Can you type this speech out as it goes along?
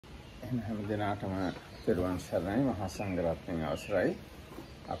හැම දිනාටම පෙරවන් සරණයි මහා සංඝරත්නයේ අවසරයි.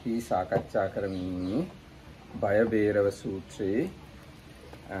 අපි සාකච්ඡා කරමින් ඉන්නේ භයබේරව සූත්‍රයේ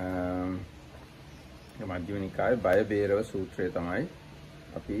මධ්‍යම නිකායේ භයබේරව සූත්‍රය තමයි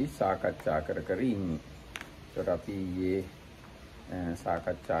අපි සාකච්ඡා කර ඉන්නේ. ඒකට අපි ඊයේ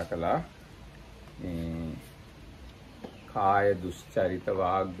සාකච්ඡා කළා මේ කාය දුස්චරිත,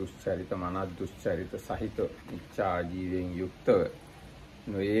 වාග් දුස්චරිත, මනස් දුස්චරිත සහිත ඉච්ඡා ජීවෙන් යුක්තව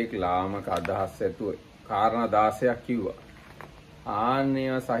නොයේක් ලාමක අදහස් ඇතුව කාරණා 16ක් කිව්වා. ආන්නය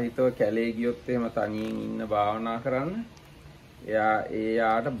සහිතව කැලේ ගියොත් එහෙම තනියෙන් ඉන්න භාවනා කරන්න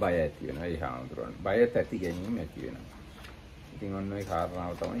එයාට බය ඇති වෙනවා. ඒ හාමුදුරන් බය ඇති ගැනීම ඇති වෙනවා. ඉතින් ඔන්න ඔය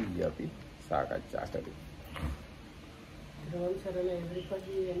කාරණාව තමයි ඊයේ අපි සාකච්ඡා කළේ.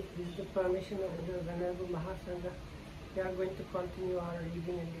 Everybody, and with the permission of the Venerable Mahasangha, we are going to continue our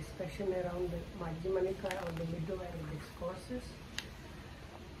reading and discussion around the Majjhima Nikaya or the middle and discourses.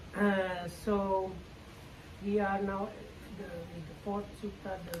 So we are now the fourth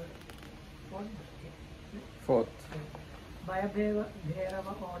sutta, the fourth.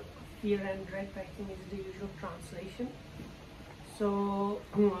 Bhayabherava or fear and dread, I think is the usual translation. So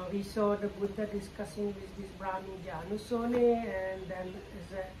we saw the Buddha discussing with this Brahmin Janusone, and then as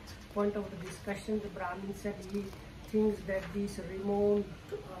a point of the discussion, the Brahmin said he thinks that these remote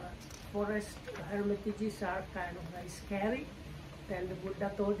forest hermitages are kind of very scary. Then the Buddha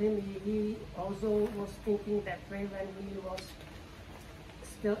told him he also was thinking that way when he was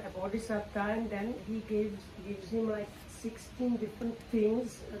still a bodhisattva, and then he gives him like 16 different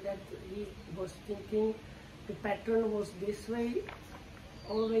things that he was thinking. The pattern was this way.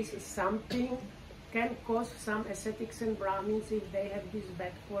 Always something can cause some ascetics and Brahmins, if they have this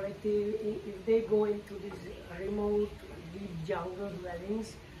bad quality, if they go into these remote, deep jungle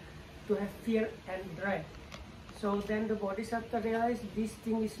dwellings, to have fear and dread. So then the Bodhisattva realized this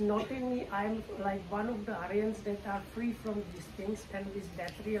thing is not in me. I am like one of the Aryans that are free from these things, and with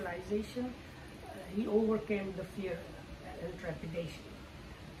that realization, he overcame the fear and trepidation.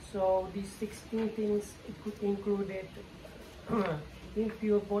 So these 16 things included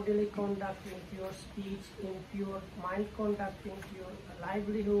impure bodily conduct, impure speech, impure mind conduct, impure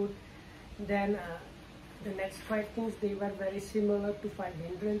livelihood. Then the next 5 things, they were very similar to 5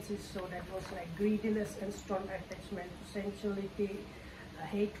 hindrances. So that was like greediness and strong attachment to sensuality,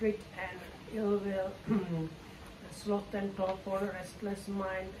 hatred and ill will, sloth and torpor, restless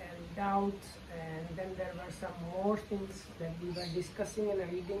mind and doubts. And then there were some more things that we were discussing and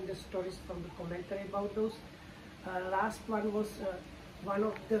reading the stories from the commentary about those. Last one was one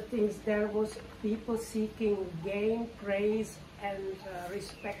of the things, there was people seeking gain, praise and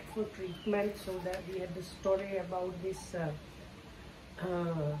respectful treatment. So that we had the story about this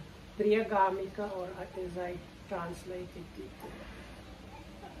Triyagamika, or as I translated it,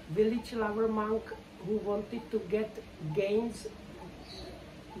 village lover monk who wanted to get gains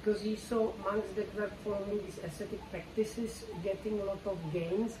because he saw monks that were following these ascetic practices getting a lot of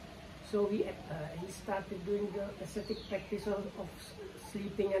gains. So he started doing the ascetic practice of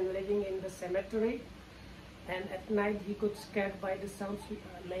sleeping and living in the cemetery. And at night he got scared by the sounds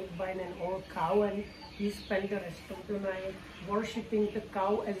made by an old cow, and he spent the rest of the night worshipping the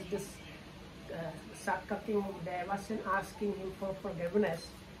cow as the Sakati of Devas and asking him for forgiveness.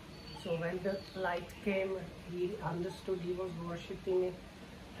 So when the light came, he understood he was worshipping it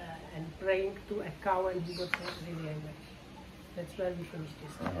and praying to a cow, and he got really angry. That's where we finished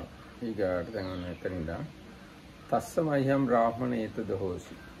this. ඊගාට දැන් ඔන්න එතනින්ද තස්සමයම් බ්‍රාහ්මණේතද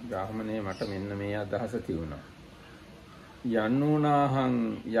හෝසි. බ්‍රාහ්මණේ මට මෙන්න මේ අදහස තියුණා. යන්නෝනාහං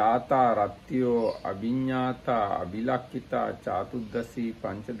යාතා රත්ත්‍යෝ අභිඤ්ඤාතා අභිලක්ඛිතා චාතුද්දසී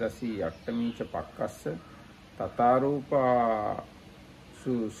පංචදසී අට්ඨමීච පක්කස්ස තතාරූපා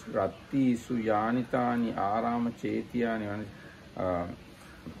සුරත්ති සුයානිතානි ආරාම චේතියානි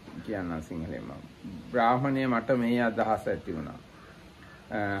කියන්න සිංහලෙන්ම. බ්‍රාහ්මණේ මට මේ අදහස ඇති වුණා.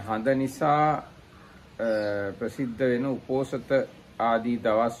 හඳ නිසා ප්‍රසිද්ධ වෙන උපෝසත ආදී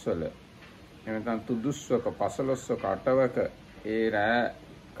දවස්වල එනකන් තුදුස්වක 15වක 8වක ඒ රෑ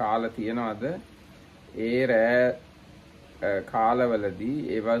කාල තියනවාද? ඒ රෑ කාලවලදී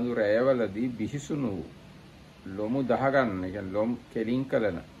ඒ වඳු රෑවලදී බිහිසුණු ලොමු දහගන්න, කියන්නේ ලොම් කෙලින්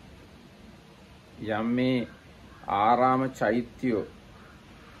කලන යම් මේ ආරාම චෛත්‍යෝ,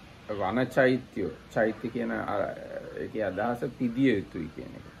 වන චෛත්‍යෝ, චෛත්‍ය කියන ඒකේ අදහස පිදිය යුතුයි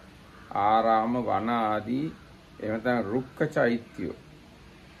කියන එක. ආරාම වන ආදී එහෙම නැත්නම් රුක්ක චෛත්‍යෝ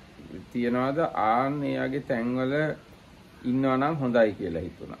තියනවාද? ආන්නේයගේ තැන්වල ඉන්නවා නම් හොඳයි කියලා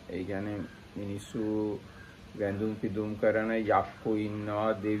හිතුණා. ඒ කියන්නේ මිනිස්සු වැඳුම් පිදුම් කරන යක්කෝ ඉන්නවා,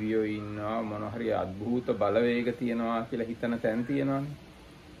 දෙවියෝ ඉන්නවා, මොන හරි අద్භූත බලවේග තියනවා කියලා හිතන තැන් තියෙනවානේ.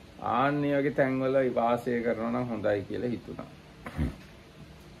 ආන්නේ වගේ තැන්වල වාසය කරනවා නම් හොඳයි කියලා හිතුණා.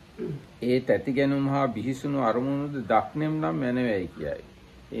 ඒ තැති ගැනුම් හා බිහිසුණු අරමුණුද දක්නෙම් නම් මැනවයි කියයි.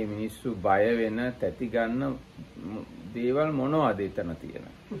 ඒ මිනිස්සු බය වෙන තැති ගන්න දේවල් මොනවද එතන තියෙන?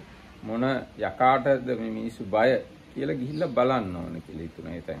 මොන යකාටද මේ මිනිස්සු බය කියලා ගිහිල්ලා බලන්න ඕන කියලා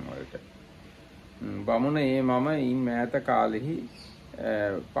හිතුණා ඒ තැන් වලට. බමුණ මම ඉන් මෑත කාලෙහි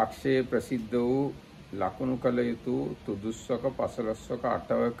පක්ෂයේ ප්‍රසිද්ධ වූ ලකුණු කළ යුතු තුදුස්වක පසළොස්වක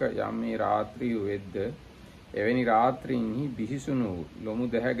අටවක යම් මේ රාත්‍රී වෙද්ද එවැනි රාත්‍රීන්හි බිහිසුණු ලොමු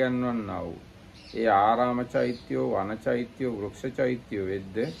දැහැගන්වන්නා වූ ඒ ආරාම චෛත්‍යෝ වන චෛත්‍යෝ වෘක්ෂ චෛත්‍යෝ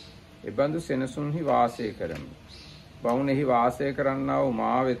වෙද්ද එබඳු සෙනසුන්හි වාසය කරමි. බමුණෙහි වාසය කරන්නා වූ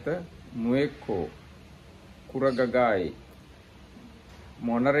මා වෙත මුවෙක් හෝ කුරගගායි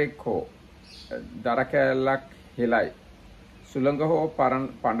මොනරෙක් හෝ දර කෑල්ලක් හෙලයි සුළඟ හෝ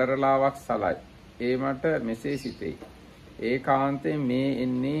පඬරලාවක් සලයි. ඒ මට මෙසේ සිතේ. ඒකාන්තයෙන් මේ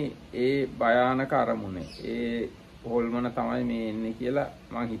එන්නේ ඒ භයානක අරමුණේ. ඒ හොල්මන තමයි මේ එන්නේ කියලා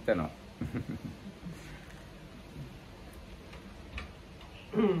මං හිතනවා.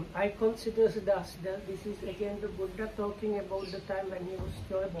 I consider that this is again the Buddha talking about the time when he was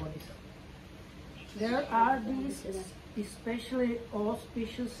still a bodhisattva. There are these especially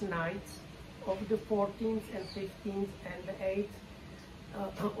auspicious nights of the 14th and 15th and the 8th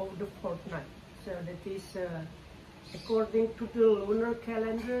of the fortnight. So that is according to the lunar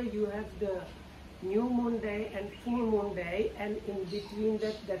calendar, you have the new moon day and full moon day, and in between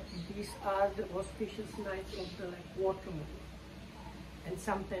that these are the auspicious nights of the like water moon. And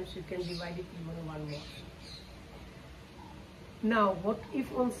sometimes you can divide it even one more. Now, what if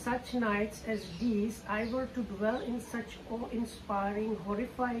on such nights as these I were to dwell in such awe-inspiring,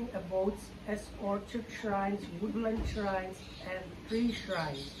 horrifying abodes as orchard shrines, woodland shrines, and tree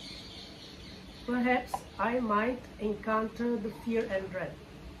shrines? Perhaps I might encounter the fear and dread.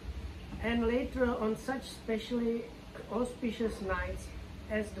 And later on such specially auspicious nights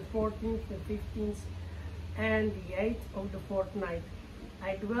as the 14th, the 15th, and the 8th of the fortnight,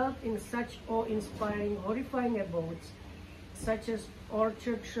 I dwelt in such awe-inspiring, horrifying abodes, such as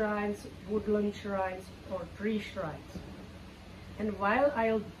orchard shrines, woodland shrines, or tree shrines. And while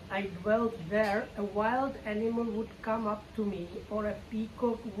I dwelt there, a wild animal would come up to me, or a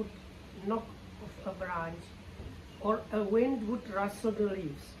peacock would knock off a branch, or a wind would rustle the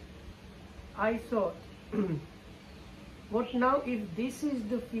leaves. I thought, what now if this is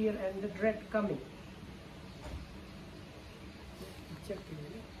the fear and the dread coming?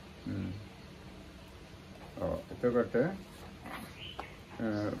 එතකොට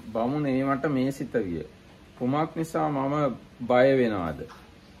බමුණේ මට මේ සිත විය. කුමක් නිසා මම බය වෙනවද?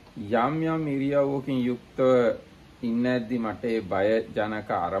 යම් යම් ඉරියව්වකින් යුක්තව ඉන්නේද්දි මට ඒ බය ජනක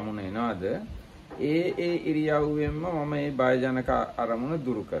අරමුණ එනවද? ඒ ඉරියව්වෙන්ම මම මේ බය ජනක අරමුණ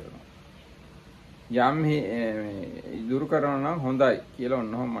දුරු කරනවා. යම් දුරු කරනවා නම් හොඳයි කියලා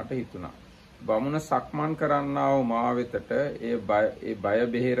ඔන්නෝම මට හිතුණා. බමුණ සක්මන් කරන්නා වූ මා වෙතට ඒ බය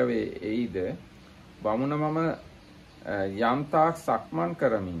බෙහෙරවේ එයිද? බමුණ මම යම් තාක් සක්මන්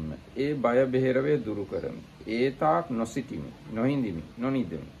කරමින්ම ඒ බය බෙහෙරවේ දුරු කරමි. ඒ තාක් නොසිටිමි, නොහිඳිමි,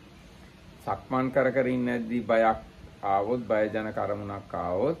 නොනිදමි. සක්මන් කර ඉන්නේද්දී බයක් ආවොත්, බය ජනක අරමුණක්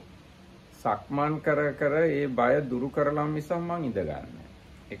ආවොත් සක්මන් කර ඒ බය දුරු කරලා මිසක් මං ඉඳ ගන්න.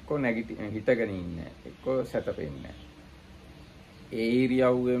 එක්කෝ හිටගෙන ඉන්නේ, එක්කෝ සැතපෙන්නේ. ඒ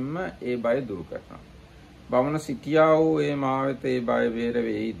ඉරියව්වෙන්ම ඒ බය දුරු කරනවා. බමුණ සිටියා වූ ඒ මා වෙත ඒ බය බේර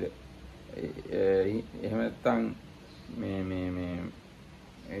වේයිද? එහෙම නැත්නම් මේ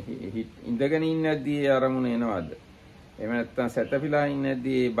ඉඳගෙන ඉන්නේද්දී ඒ අරමුණ එනවද? එහෙම නැත්නම් සැතපීලා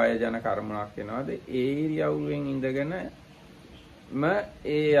ඉන්නේද්දී ඒ බය ජනක අරමුණක් එනවද? ඒ ඉරියව්වෙන් ඉඳගෙන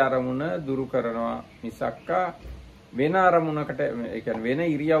ඒ අරමුණ දුරු කරනවා මිසක්කා වෙන අරමුණකට, ඒ කියන්නේ වෙන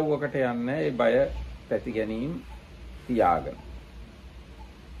ඉරියව්වකට යන්නේ ඒ බය පැති ගැනීම තියාගෙන.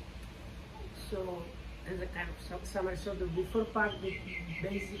 So, as a kind of summary, so the before part we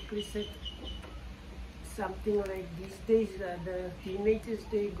basically said something like these days the teenagers,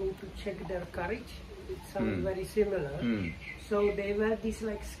 they go to check their courage. It sounds very similar. So they were these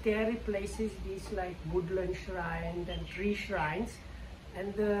like scary places, these like woodland shrines and tree shrines,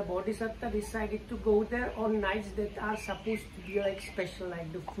 and the bodhisattva decided to go there on nights that are supposed to be like special,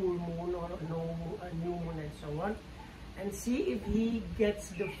 like the full moon or a new moon and so on, and see if he gets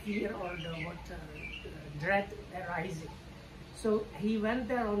the fear or the dread arising. So he went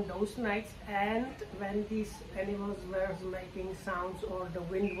there on those nights, and when these animals were making sounds or the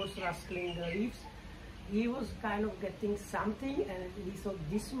wind was rustling the leaves, he was kind of getting something, and he thought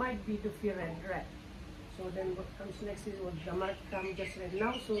this might be the fear and dread. So then what comes next is what Dhamma just read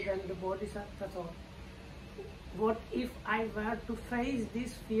now. So then the bodhisattva thought, what if I were to face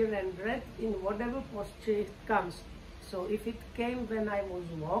this fear and dread in whatever posture it comes? So if it came when I was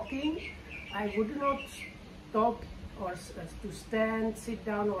walking, I would not stop or to stand, sit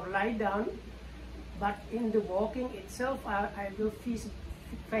down or lie down, but in the walking itself, I will face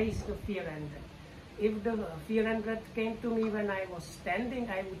the fear and dread. If the fear and dread came to me when I was standing,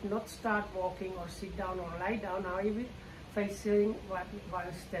 I would not start walking or sit down or lie down. I will face it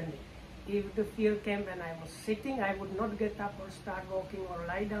while standing. If the fear came when I was sitting, I would not get up or start walking or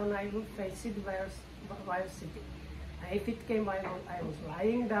lie down. I would face it while sitting. If it came while I was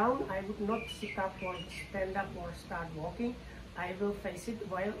lying down, I would not sit up or stand up or start walking. I will face it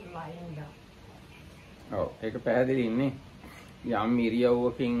while lying down. ඔව් ඒක පැහැදිලි ඉන්නේ යම්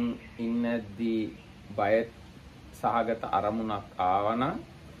ඉරියව්වකින් ඉන්නේදී බය සහගත අරමුණක් ආවනම්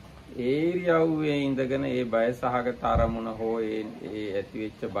ඒ ඉරියව්වේ ඉඳගෙන ඒ බය සහගත අරමුණ හෝ ඒ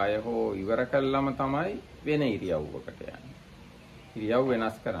ඇතිවෙච්ච බය හෝ ඉවර කළාම තමයි වෙන ඉරියව්වකට යන්නේ. ඉරියව්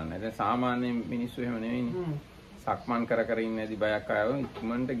වෙනස් කරන්න. දැන් සාමාන්‍ය මිනිස්සු එහෙම නෙවෙයිනේ. සක්මන් කර කර ඉන්නේදී බයක් ආවම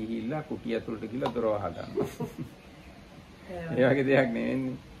ඉක්මනට ගිහිල්ලා කුටිය ඇතුළට ගිහිල්ලා දොර වහගන්නවා. ඒ වගේ දෙයක්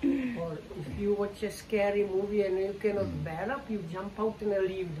නෙවෙන්නේ. Or if you watch a scary movie and you cannot bear up, you jump out and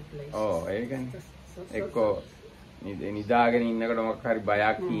leave the place. Oh, ඒකනේ. එක්කෝ නිදාගෙන ඉන්නකොට මොකක් හරි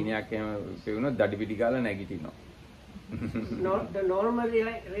බයක් කීනයක් එහෙම පෙවුනොත් දඩි පිටි ගාලා නැගිටිනවා. The normal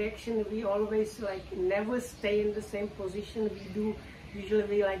reaction, we always like never stay in the same position. We do usually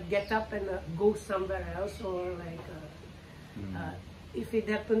we like get up and go somewhere else, or like if it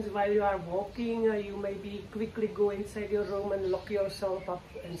happens while you are walking, you maybe quickly go inside your room and lock yourself up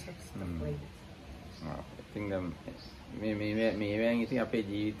and such stuff like that. I think මේවෙන් ඉතින් අපේ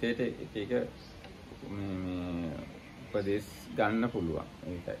ජීවිතේට එක උපදෙස් ගන්න පුළුවන්.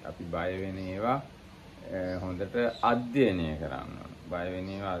 ඒකයි අපි බය වෙන ඒවා හොඳට අධ්‍යයනය කරන්න ඕන. බය වෙන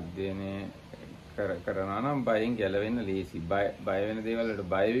ඒවා අධ්‍යයනය කරනවා නම් බයෙන් ගැලවෙන්න ලේසි. බය වෙන දේවල් වලට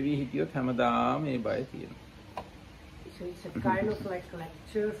බය වෙවි හිටියොත් හැමදාම මේ බය තියෙනවා. So it's a kind of like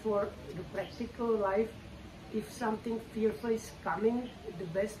lecture for the practical life. If something fearful is coming, the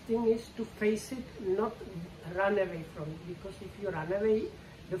best thing is to face it, not run away from it. Because if you run away,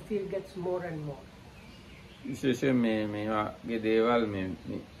 the fear gets more and more. විශේෂයෙන් මේවාගේ දේවල්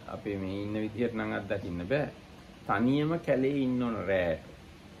අපේ මේ ඉන්න විදිහට නම් අත්දකින්න බෑ. තනියම කැලේ ඉන්න ඕන රැට.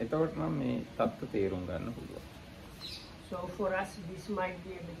 එතකොට නම් මේ තත්ත්ව තේරුම් ගන්න පුළුවන්. So for us, this might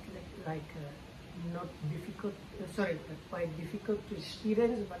be a bit like not difficult, quite difficult to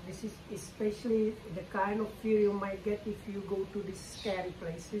experience, but this is especially the kind of fear you might get if you go to these scary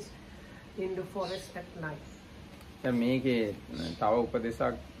places in the forest at night. දැන් මේකේ තව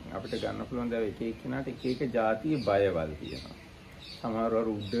උපදේශයක් අපිට ගන්න පුළුවන්. දැන් එක එක්කෙනාට එක එක જાතිය බයවල් තියෙනවා.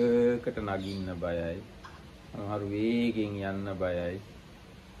 සමහරවරු උඩකට නගින්න බයයි, සමහරව වේගෙන් යන්න බයයි,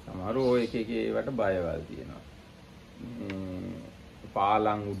 සමහරව ඔය එක එක ඒවට බයවල් තියෙනවා.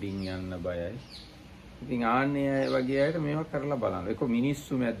 පාලං උඩින් යන්න බයයි. ඉතින් ආන්නේ වගේ අයට මේවා කරලා බලන්න. ඒක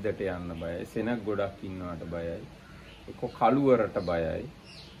මිනිස්සු මැද්දට යන්න බයයි, සෙනග ගොඩක් ඉන්නවට බයයි, ඒක කළුවරට බයයි,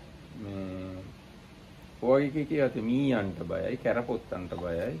 මේ ඔය එක එක මීයන්ට බයයි, කැරපොත්තන්ට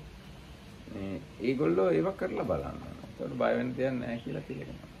බයයි. ඒගොල්ලෝ ඒවා කරලා බලන්න. ඒකට බය වෙන්න දෙයක් නැහැ කියලා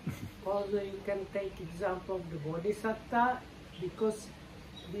කියනවා. Also you can take example of the Bodhisattva, because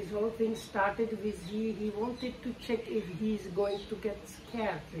this whole thing started with he wanted to check if he is going to get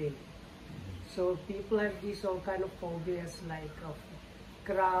scared really. So people have these all kind of phobias like of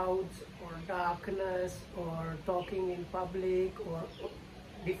crowds or darkness or talking in public or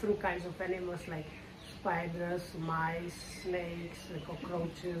different kinds of animals like spiders, mice, snakes,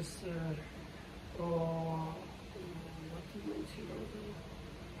 cockroaches, or what you mentioned,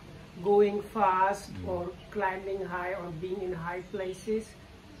 going fast or climbing high or being in high places.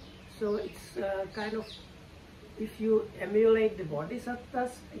 So it's kind of, if you emulate the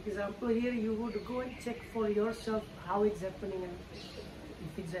Bodhisattva's example here, you would go and check for yourself how it's happening and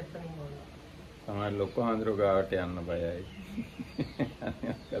if it's happening or not. සමහර ලොකු හඳුරු ගාවට යන්න බයයි.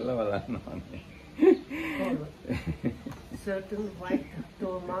 කළා බලන්න ඕනේ. Certain white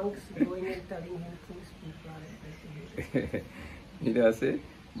tall monks going and telling him things people are expecting. ඊට පස්සේ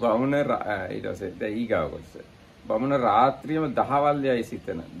බමුණ ඊට පස්සේ දැන් ඊගාව කොටස. බමුණ රාත්‍රියම දහවල්යයි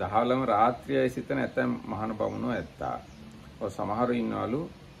සිතන. දහවලම රාත්‍රියයි සිතන ඇතම් මහාන බමුණෝ ඇත්තා. ඔය සමහරු ඉන්නවලු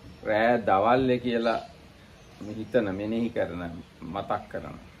රෑ දවල්ය කියලා හිතන මෙනෙහි කරන මතක්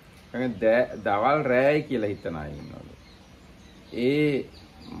කරන. දවල් රෑයි කියලා හිතන අය ඉන්නවලු. ඒ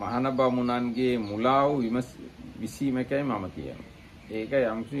මහාන බමුණන්ගේ මුලා වූ විසීමකයි මම කියනවා. ඒක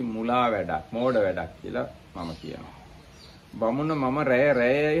යම්කිසි මුලා වැඩක්, මෝඩ වැඩක් කියලා මම කියනවා. බමුණ මම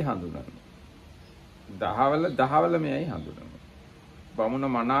රෑයයි හඳුනනවා. දහවල මෙයයි හඳුනනවා. බමුණ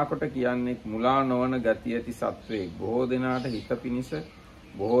මනාකොට කියන්නේ මුලා නොවන ගතිය ඇති සත්වයෙක්. බොහෝ දෙනාට හිත පිනිස,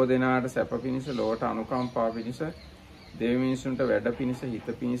 බොහෝ දෙනාට සැප පිනිස, ලෝකට අනුකම්පා පිනිස, දෙවි මිනිසුන්ට වැඩ පිනිස, හිත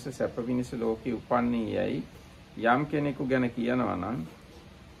පිනිස, සැප පිනිස ලෝකේ උපන්නේ යයි යම් කෙනෙකු ගැන කියනවා නම්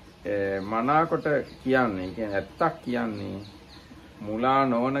මනාකොට කියන්නේ ඇත්තක් කියන්නේ මුලා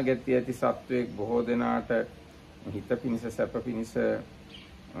නොවන ගතිය ඇති සත්වයෙක් බොහෝ දෙනාට හිත පිනිස, සැප පිනිස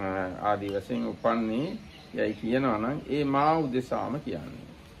ආදී වශයෙන් උපන්නේ යයි කියනවා නම් ඒ මා උදෙසාම කියන්නේ.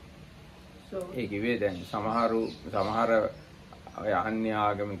 ඒ කිව්වේ දැන් සමහර අන්‍ය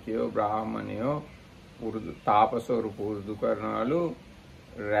ආගමිකයෝ බ්‍රාහ්මණයෝ තාපසවරු පුරුදු කරනවලු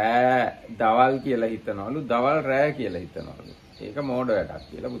රෑ දවල් කියලා හිතනවලු, දවල් රෑ කියලා හිතනවලු. ඒක මෝඩ වැඩක්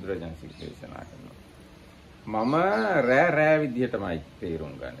කියලා බුදුරජාණන් ශ්‍රී දේශනා කරනවා. මම රෑ විදිහටමයි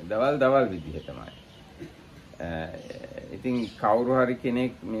තේරුම් ගන්නේ. දවල් විදිහටමයි. ඉතින් කවුරු හරි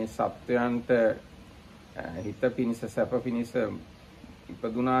කෙනෙක් මේ සත්වයන්ට හිත පිනිස, සැප පිනිස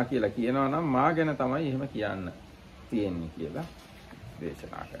ඉපදුනා කියලා කියනවා නම් මා ගැන තමයි එහෙම කියන්න තියෙන්නේ කියලා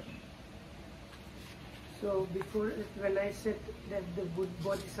දේශනා කරනවා. So before, when I said that the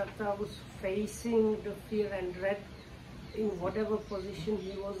Bodhisattva was facing the fear and dread in whatever position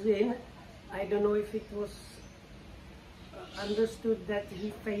he was in, I don't know if it was understood that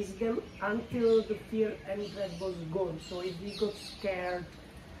he faced them until the fear and dread was gone. So if he got scared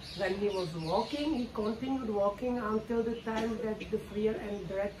when he was walking, he continued walking until the time that the fear and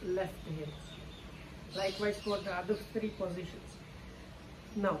dread left him. Likewise for the other three positions.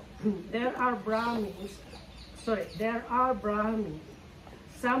 Now, there are Brahmins,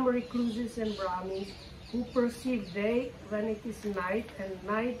 some recluses and Brahmins who perceive day when it is night and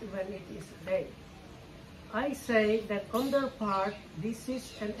night when it is day. I say that on their part, this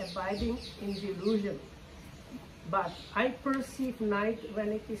is an abiding in delusion. But I perceive night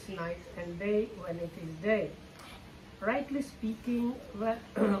when it is night and day when it is day. Rightly speaking,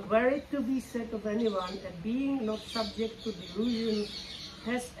 were it to be said of anyone, a being not subject to delusion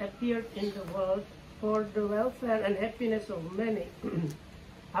has appeared in the world for the welfare and happiness of many,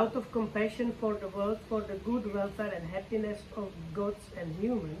 out of compassion for the world, for the good welfare and happiness of gods and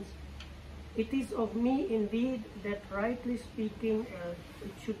humans, it is of me indeed that rightly speaking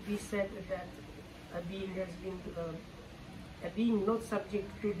it should be said that a being not subject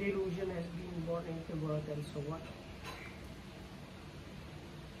to delusion has been born into the world and so on.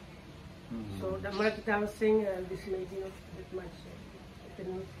 So the Mahatma was saying, this may be not that much.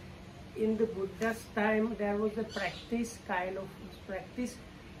 In the Buddha's time, there was a practice,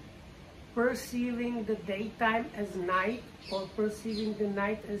 perceiving the daytime as night or perceiving the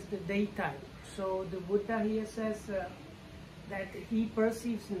night as the daytime. So the Buddha here says that he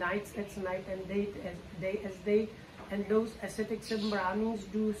perceives nights as night and day as day, and those ascetics and Brahmins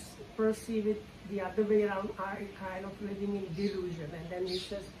do perceive it the other way around, are kind of living in delusion, and then he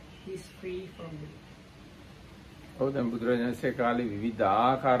says he's free from it. දැන් බුදුරජාණන්සේ කාලේ විවිධ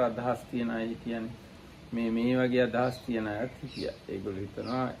ආකාර අදහස් තියන අය කියන්නේ මේ වගේ අදහස් තියන අයත් හිටියා. ඒගොල්ලෝ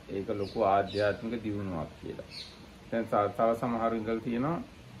හිතනවා ඒක ලොකු ආධ්‍යාත්මික දියුණුවක් කියලා. දැන් තව සමහරු ඉඳලා තියෙනවා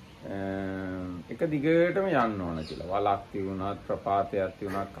එක දිගටම යන්න ඕන කියලා. වලක් තියුණත්, ප්‍රපාතයක්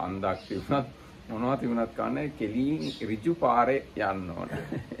තියුණත්, කන්දක් තියුණත්, මොනවා තියුණත් කන්නේ කෙලින් ඍජු පාරේ යන්න ඕන.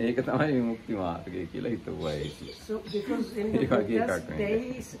 ඒක තමයි විමුක්ති මාර්ගය කියලා හිතුවා ඒක. So because in the Buddha's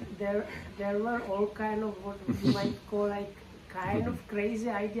days there were all kind of what we might call like kind of crazy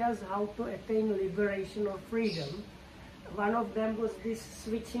ideas how to attain liberation or freedom. One of them was this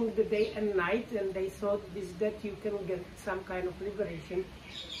switching the day and night, and they thought that you can get some kind of liberation.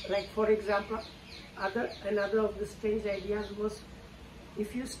 Like for example, another of the strange ideas was,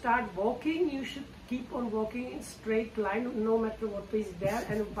 if you start walking, you should keep on walking in straight line no matter what is there,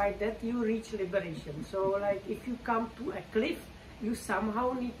 and by that you reach liberation. So like if you come to a cliff, you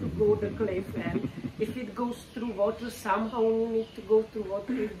somehow need to go the cliff, and if it goes through water, somehow you need to go through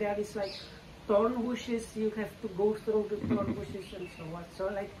water. If there is like thorn bushes, you have to go through the thorn bushes and so on. So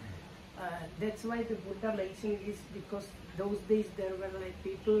like that's why the Buddha mentioned this, because those days there were like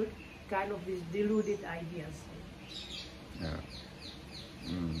people kind of these deluded ideas. Yeah.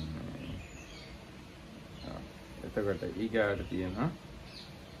 එතකොට ඊගාට තියෙනවා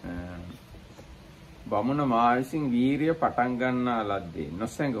බමුණ මා විසින් වීරිය පටන් ගන්නා ලද්දේ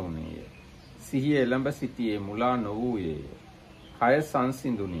නොසැඟුණේය. සිහිය එළඹ සිටියේ මුලා නොවූයේය. කය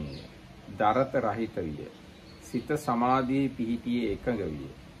සංසිඳුණේය. දරත රහිත විය. සිත සමාධියේ පිහිටියේ එකඟ විය.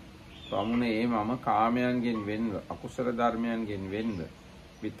 බමුණ ඒ මම කාමයන්ගෙන් වෙන්ව, අකුසල ධර්මයන්ගෙන් වෙන්ව,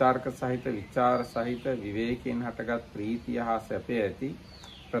 විතර්ක සහිත, විචාර සහිත, විවේකයෙන් හටගත් ප්‍රීතිය හා සැපය ඇති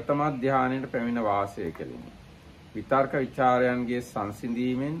ප්‍රථම ධානයට පැමිණ වාසය කෙලිමි. විතර්ක විචාරයන්ගේ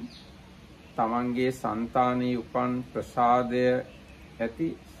සංසිඳීමෙන් තමන්ගේ సంతානයේ උපන් ප්‍රසාදය ඇති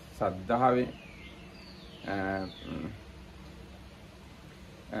සද්ධාවෙන්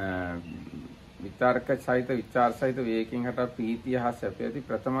විතර්ක සහිත විචාර සහිත වේකින් හට ප්‍රීතිය හා සැප ඇති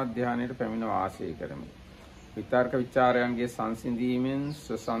ප්‍රථම ධානයට පැමිණ වාසය කරමි. විතර්ක විචාරයන්ගේ සංසිඳීමෙන්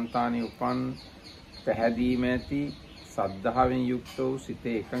සසන්තානී උපන් පැහැදීම ඇති සද්ධාවෙන් යුක්ත වූ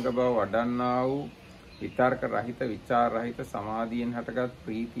සිතේ එකඟ බව වඩන්නා වූ විතර්ක රහිත විචාර රහිත සමාධියෙන් හටගත්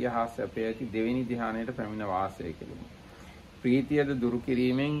ප්‍රීතිය හා සැප ඇති දෙවෙනි ධානයට පැමිණ වාසය කෙලිමි. ප්‍රීතියද දුරු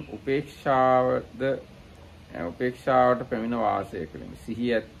කිරීමෙන් උපේක්ෂාවට පැමිණ වාසය කෙලිමි.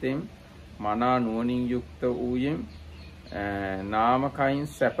 සිහිය ඇත්තෙන් මනා නුවණින් යුක්ත වූයෙන් නාමකයින්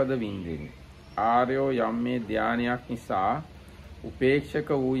සැපද විඳිමි. ආර්යෝ යම් මේ ධානයක් නිසා උපේක්ෂක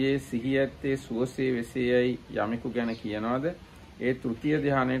වූයේ සිහිය ඇත්තේ සුවසේ වෙසේයි යමෙකු ගැන කියනවාද ඒ තෘතීය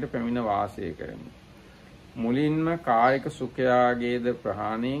ධානයට පැමිණ වාසය කරමි. මුලින්ම කායික සුඛයාගේද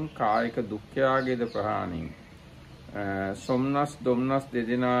ප්‍රහාණයෙන් කායික දුක්ඛයාගේද ප්‍රහාණයෙන් සොම්නස් දොම්නස්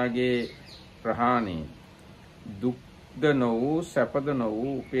දෙදෙනාගේ ප්‍රහාණයෙන් දුක්ද නො වූ සැපද නො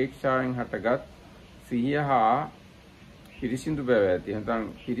වූ උපේක්ෂාවෙන් හටගත් සිහිය හා පිරිසිදු බව ඇති නැත්නම්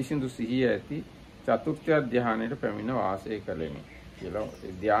පිරිසිදු සිහිය ඇති චතුර්ථ ධානයට පැමිණ වාසය කළෙමි කියලා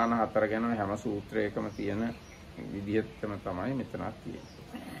ධාන හතර ගැන හැම සූත්‍රයකම තියෙන විදිහටම තමයි මෙතනක් තියෙන්නේ.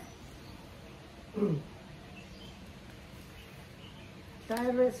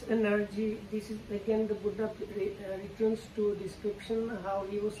 Tireless energy, this is again the Buddha returns to description how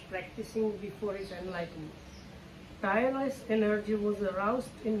he was practicing before his enlightenment. Tireless energy was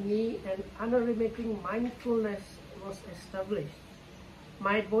aroused in me and unremitting mindfulness was established.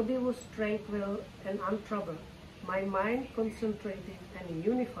 My body was tranquil and untroubled. My mind concentrated and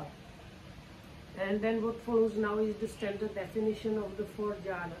unified. And then what follows now is the standard definition of the 4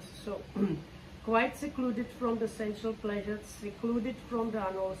 jhanas. So, quite secluded from the sensual pleasures, secluded from the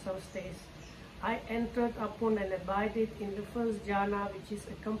unwholesome states, I entered upon and abided in the first jhana, which is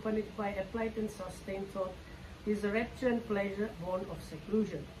accompanied by applied and sustained thought, is rapture and pleasure born of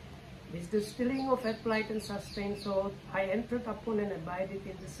seclusion. With the stilling of applied and sustained thought, I entered upon and abided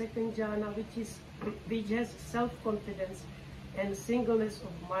in the second jhana, which has self-confidence and singleness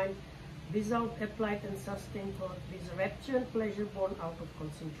of mind, without applied and sustained thought, with rapture and pleasure born out of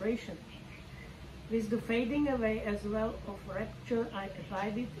concentration. With the fading away as well of rapture, I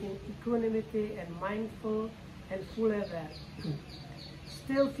abided in equanimity and mindful and full aware.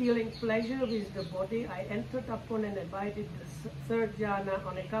 Still feeling pleasure with the body, I entered upon and abided the third jhana,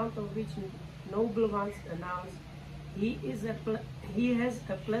 on account of which noble ones announce, he has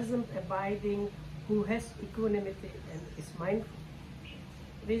a pleasant abiding who has equanimity and is mindful.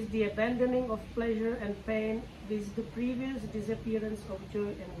 With the abandoning of pleasure and pain, with the previous disappearance of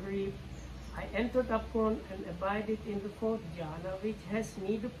joy and grief, I entered upon and abided in the 4th jhana, which has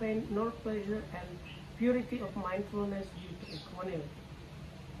neither pain nor pleasure and purity of mindfulness due to equanimity.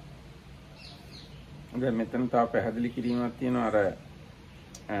 දැන් මෙතන තව පැහැදිලි කිරීමක් තියෙනවා අර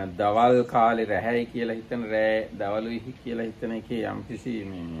දවල් කාලේ රැහැයි කියලා හිතන රෑ දවලුයි කියලා හිතන එකේ යම්කිසි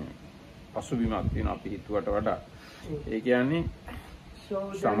මේ පසුබිමක් තියෙනවා අපි හිතුවට වඩා. ඒ කියන්නේ So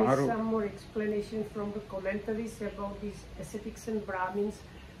there is some more explanation from the commentaries about these ascetics and Brahmins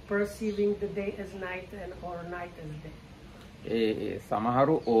perceiving the day as night and or night as day.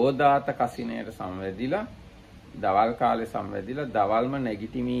 සමහරු ඕදාත කසිනේට සම්වැදිලා දවල් කාලේ සම්වැදිලා දවල්ම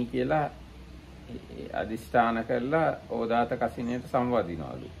නැගිටිමි කියලා අදිෂ්ඨාන කරලා ඕදාත කසිනේට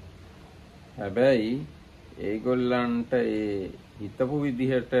සම්වදිනවලු. හැබැයි ඒගොල්ලන්ට ඒ හිතපු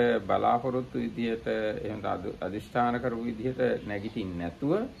විදිහට බලාපොරොත්තු විදිහට එහෙම අදිෂ්ඨාන කරපු විදිහට නැගිටින්න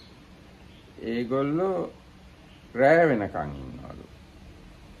නැතුව ඒගොල්ලෝ රැ වෙනකන් ඉන්නවලු.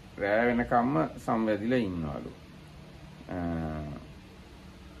 රැ වෙනකම්ම සම්වැදිලා ඉන්නවලු.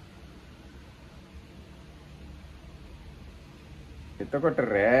 එතකොට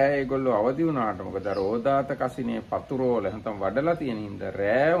රෑ ඒගොල්ලෝ අවදි වුණාට මොකද අර ඕදාත කසිනේ පතුරෝල නැත්නම් වඩලා තියෙන හින්දා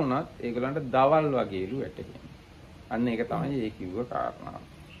රෑ වුණත් ඒගොල්ලන්ට දවල් වගේලු වැටෙන්නේ. අන්න ඒක තමයි ඒ කිව්ව කාරණාව.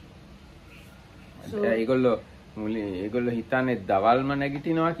 ඒගොල්ලෝ හිතන්නේ දවල්ම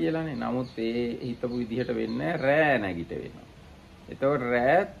නැගිටිනවා කියලානේ. නමුත් ඒ හිතපු විදිහට වෙන්නේ රෑ නැගිට වෙනවා. එතකොට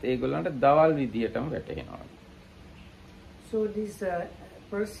රෑත් ඒගොල්ලන්ට දවල් විදිහටම වැටෙනවා. So this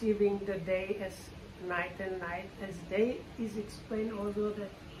perceiving the day as night and night as day is explained also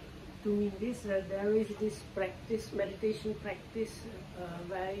that to me this there is this practice, meditation practice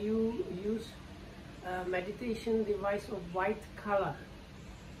where you use meditation device of white color,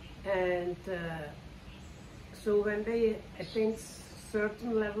 and so when they attain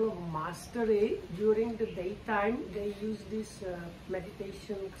certain level of mastery during the daytime, they use this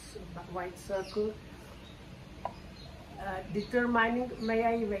meditation white circle, determining may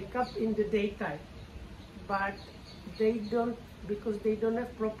I wake up in the daytime, but they don't because they don't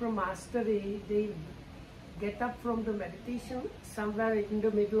have proper mastery, they get up from the meditation somewhere in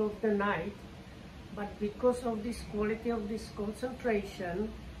the middle of the night, but because of this quality of this concentration,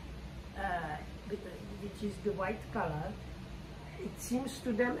 which is the white color, it seems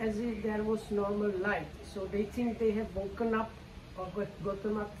to them as if there was normal light. So they think they have woken up or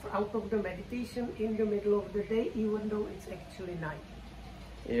gotten up out of the meditation in the middle of the day, even though it's actually night.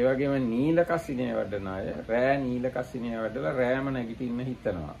 ඒ වගේම නීල කසිනේ වඩන අය රෑ නීල කසිනේ වඩලා රෑම නැගිටින්න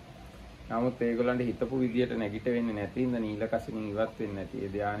හිතනවා. නමුත් ඒගොල්ලන්ට හිතපු විදියට නැගිට වෙන්නේ නැති හින්දා නීල කසිනේ ඉවත් වෙන්නේ නැති, ඒ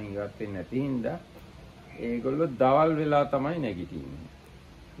ධානය ඉවත් වෙන්නේ නැති හින්දා ඒගොල්ලෝ දවල් වෙලා තමයි නැගිටින්නේ.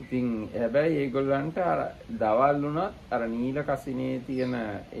 ඉතින් හැබැයි ඒගොල්ලන්ට අර දවල් වුණත් අර නීල කසිනේ තියෙන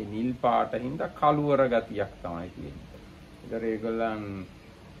ඒ නිල් පාට හින්දා කළුවර ගතියක් තමයි තියෙන්නේ. ඒතර ඒගොල්ලන්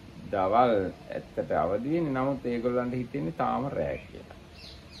දවල් ඇත්තට අවදි වෙන්නේ නමුත් ඒගොල්ලන්ට හිතෙන්නේ තාම රෑ කියලා.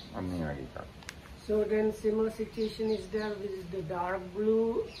 So then similar situation is there with the dark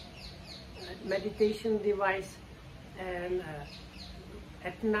blue meditation device, and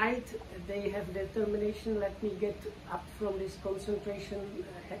at night they have determination, let me get up from this concentration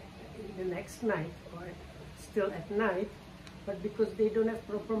in the next night or still at night, but because they don't have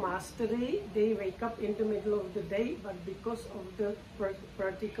proper mastery, they wake up in the middle of the day, but because of the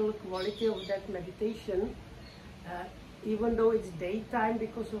particular quality of that meditation, even though it's daytime,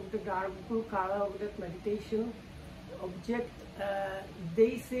 because of the dark blue color of that meditation object,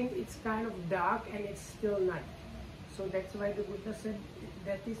 they think it's kind of dark and it's still night. So that's why the Buddha said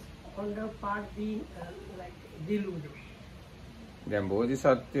that is on their part being like deluded. දැන්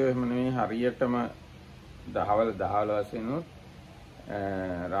බෝධිසත්වයෝ එහෙම නෙමෙයි හරියටම දහවල වශයෙන්ුත්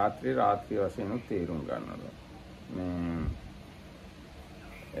රාත්‍රී වශයෙන්ුත් තේරුම් ගන්නවා.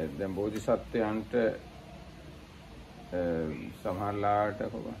 දැන් බෝධිසත්වයන්ට සමහරලාට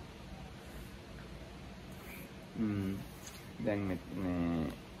දැන් මේ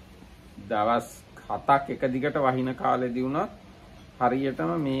දවස් 7ක් එක දිගට වහින කාලෙදී වුණත්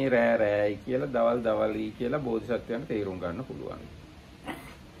හරියටම මේ රෑයි කියලා දවල්යි කියලා බෝධිසත්වයන්ට තේරුම් ගන්න පුළුවන්.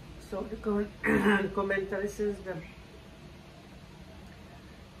 So the commentary says that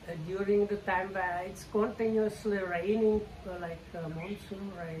during the time where it's continuously raining, like monsoon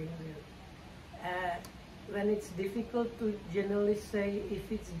rain, when it's difficult to generally say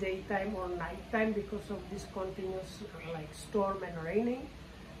if it's daytime or nighttime because of this continuous like storm and raining,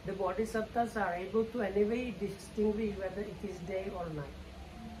 the bodhisattvas are able to anyway distinguish whether it is day or night.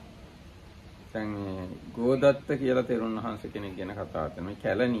 දැන් ගෝදත්ත කියලා තෙරුන් වහන්සේ කෙනෙක් ගැන කතා කරනවා.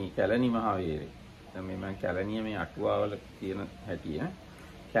 කැලණි මහවේරේ. දැන් මේ මම කැලණිය මේ අටුවාවල කියන හැටිය.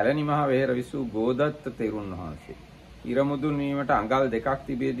 කැලණි මහවේර විසූ ගෝදත්ත තෙරුන් වහන්සේ. ඉරමුදුන් වීමට අඟල් දෙකක්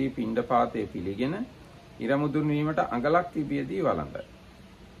තිබෙදී පිණ්ඩපාතේ පිළිගෙන ඉරමුදුන් වීමට අඟලක් තිබියදී වළඳයි.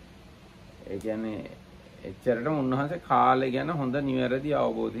 ඒ කියන්නේ එච්චරටම උන්වහන්සේ කාලය ගැන හොඳ නිවැරදි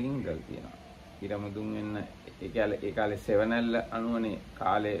අවබෝධයකින් ඉඳලා තියෙනවා. ඉරමුදුන් වෙන්න ඒ කාලේ සෙවණැල්ල අනුවනේ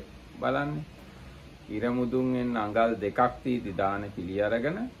කාලය බලන්නේ. ඉරමුදුන් වෙන්න අඟල් දෙකක් තීදි දාන පිළි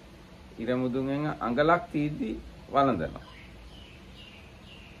අරගෙන ඉරමුදුන් වෙන්න අඟලක් තීදි වළඳනවා.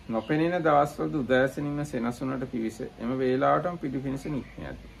 නොපෙනෙන දවස්වල උදෑසනින්ම සෙනසුනට පිවිස එම වේලාවටම පිළිපිනිස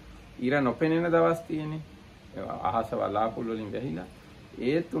නික්මයි. ඉර නොපෙනෙන දවස් තියෙන්නේ. අහස වලාකුළු වලින් වැහිලා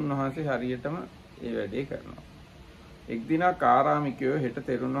ඒත් උන්වහන්සේ හරියටම ඒ වැඩේ කරනවා. එක් දිනක් ආරාමිකයෝ හෙට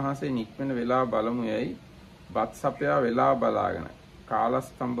තෙරුන් වහන්සේ නික්මෙන වෙලාව බලමු යයි බත් සපයා වෙලාව බලාගෙන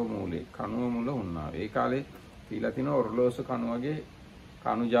කාලස්තම්භ මූලේ කණුව මුල වුණා. ඒ කාලේ තියලා තින ඔරලෝසු කණු වගේ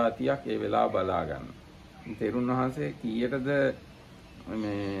කණු జాතියක් ඒ වෙලාව බලා ගන්න. තෙරුන් වහන්සේ කීයටද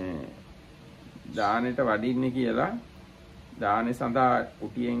මේ දානෙට වඩින්නේ කියලා දානේ සඳහා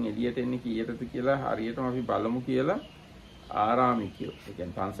කුටියෙන් එළියට එන්නේ කීයටද කියලා හරියටම අපි බලමු කියලා ආරාමිකයෝ ඒ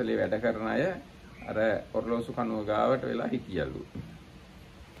කියන්නේ පන්සලේ වැඩ කරන අය අර ඔරලෝසු කණුව ගාවට වෙලා හිටියලු.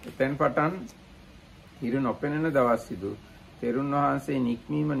 එතෙන් පටන් හිරු නොපෙනෙන දවස් සිදු තෙරුන් වහන්සේ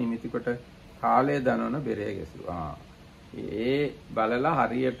නික්මීම නිමිති කොට කාලය දනවන බෙරේ ගැසුවා. ඒ බලලා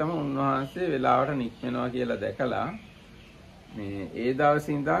හරියටම උන්වහන්සේ වෙලාවට නික්මනවා කියලා දැකලා මේ ඒ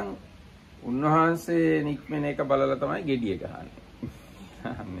දවසින් ඉඳන් උන්වහන්සේ නික්මෙන එක බලලා තමයි gediya ගහන්නේ.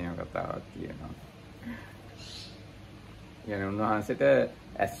 අනේ කතාවක් කියනවා. يعني උන්වහන්සේට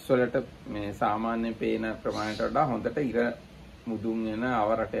ඇස් වලට මේ සාමාන්‍ය පේන ප්‍රමාණයට වඩා හොඳට ඉර මුදුන් වෙන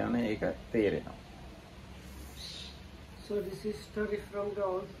අවරට යන ඒක තේරෙනවා. So this is story from the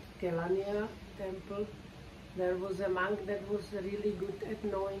old Kelaniya temple. There was a monk that was really good at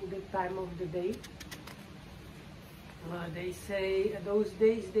knowing the time of the day. They say those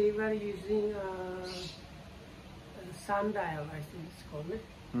days they were using sundial, I think it's called it.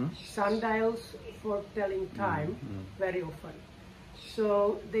 Sundials for telling time very often.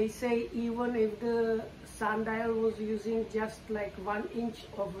 So they say even if the sundial was using just like 1 inch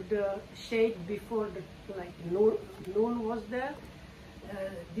of the shade before the noon was there,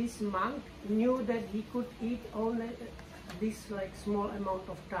 this monk knew that he could eat only this like small amount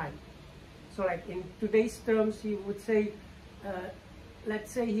of time. So like in today's terms, he would say,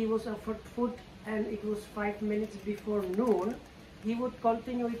 let's say he was offered food and it was 5 minutes before noon, he would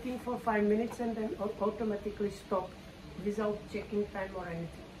continue eating for 5 minutes and then automatically stop without checking time or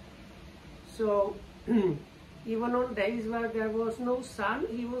anything. So even on days where there was no sun,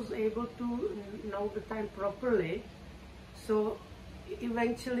 he was able to know the time properly. So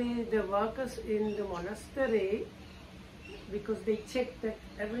eventually the workers in the monastery, because they checked that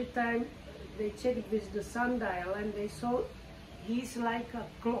every time they checked with the sundial and they saw he's like a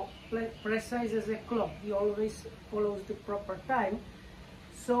clock, precise as a clock. He always follows the proper time.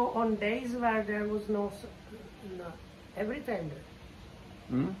 So on days where there was no every time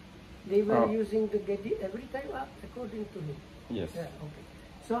they were using the Gedi every time according to him. Yes. Yeah, okay.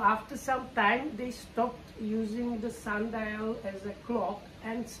 So after some time they stopped using the sundial as a clock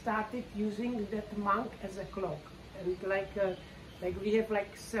and started using that monk as a clock. And like we have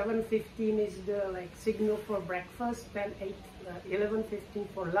like 7:15 is the like signal for breakfast, then 11:15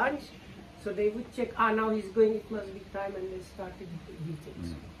 for lunch. So they would check, now he's going, it must be time, and they started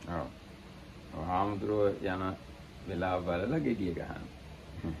eating. හාමුදුරුවෝ යන වෙලාව බලලා ගෙඩිය ගහන.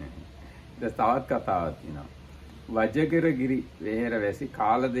 දැන් තවත් කතාවක් තියෙනවා. වජගරගිරි වෙහෙර වැසි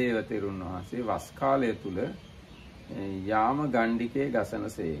කාලදේව තෙරුන් වහන්සේ වස් කාලය තුල යාම ගණ්ඩිකේ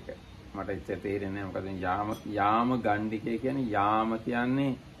ගසනසේක. මට ඉච්ඡා තේරෙන්නේ නැහැ මොකද යාම ගණ්ඩිකේ කියන්නේ යාම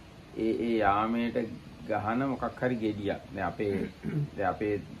කියන්නේ ඒ යාමයට ගහන මොකක් හරි ගෙඩියක්. දැන්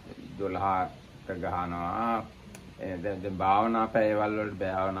අපේ 12ට ගහනවා. දැන් භාවනා පැයවල වලට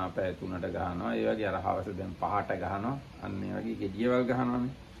භාවනා පැය 3ට ගහනවා. ඒ වගේ අර හවස දැන් 5ට ගහනවා. අන්න ඒ වගේ ගෙඩියවල්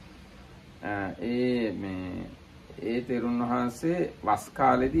ගහනවානේ. ඒ තෙරුන් වහන්සේ වස්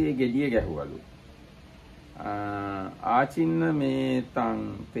කාලෙදී ඒ ගෙඩිය ගැහුවලු. ආචින්න මේතං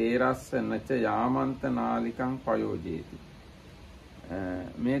තේරස්ස නච යාමන්ත නාලිකං පයෝජේති.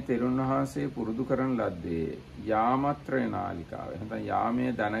 මේ තෙරුන් වහන්සේ පුරුදු කරන ලද්දේ යාමත්‍රය නාලිකාව. එහෙනම්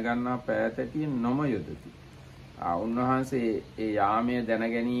යාමයේ දැනගන්නා පෑතැටිය නොම යොදති. උන්වහන්සේ ඒ යාමයේ දැන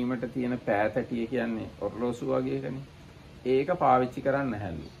ගැනීමට තියෙන පෑතැටිය කියන්නේ ඔරලෝසු වගේ එකනේ. ඒක පාවිච්චි කරන්නේ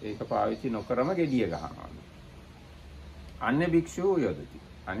නැහැලු. ඒක පාවිච්චි නොකරම ගෙඩිය ගහනවාලු. අන්‍ය භික්ෂුව යොදති.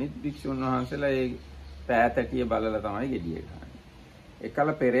 අනිත් භික්ෂුන් වහන්සේලා ඒ පෑතැටිය බලලා තමයි ගෙඩිය ගහන්නේ. එකල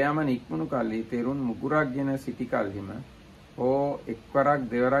පෙරයම නික්මුණු කල්හි තෙරුන් මුගුරක්ගෙන සිටි කල්හිම හෝ එක්වරක්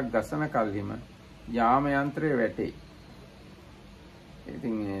දෙවරක් ගසන කල්හිම යාම යන්ත්‍රය වැටේ.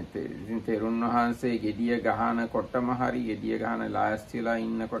 ඉතින් තෙරුන් වහන්සේ ගෙඩිය ගහනකොටම හරි ගෙඩිය ගහන ලායස්තිලා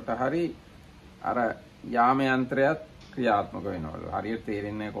ඉන්නකොට හරි අර යාම යන්ත්‍රයත් ක්‍රියාත්මක වෙනවලු. හරියට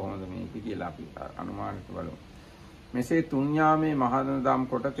තේරෙන්නේ කොහොමද මේක කියලා අපි අනුමානිත බලමු. මෙසේ තුන් යාමේ මහදම්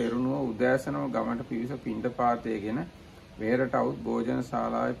කොට තෙරුණුව උදෑසනම ගමට පිවිස පිණ්ඩපාතයේගෙන වෙහෙරට අවුත් භෝජන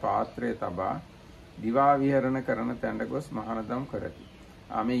ශාලාවේ පාත්‍රය තබා දිවා විහරණ කරන තැනට ගොස් මහානදම් කරති.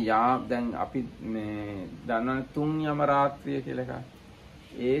 මේ දැන් අපි මේ දන්නවනේ තුන් යම රාත්‍රිය කියලා එකක්.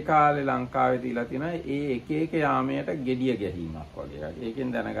 ඒ කාලේ ලංකාවේ තියලා තියෙනවා ඒ එක එක යාමයට gediya ගැහිමක් වගේ. ඒකෙන්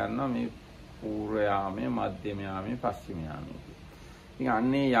දැනගන්නවා මේ පූර්ව යාමයේ, මධ්‍යම යාමයේ, පශ්චිම යාමයේ. ඉතින්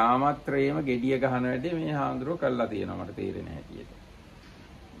අන්නේ යාමත්‍රයේම gediya ගහන වැඩේ මේ හාමුදුරුවෝ කළා තියෙනවා මට තේරෙන හැටියට.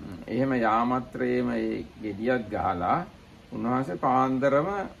 එහෙම යාමත්‍රයේම ඒ gediyak ගහලා උන්වහන්සේ පාන්දරම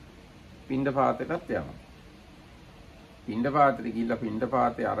පිණ්ඩපාතයටත් යනවා. පිණ්ඩපාතෙට ගිහිල්ලා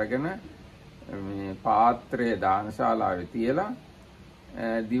පිණ්ඩපාතේ අරගෙන මේ පාත්‍රය දානශාලාවේ තියලා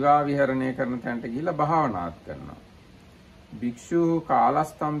දිවා විහරණය කරන තැනට ගිහිල්ලා භාවනාත් කරනවා. භික්ෂු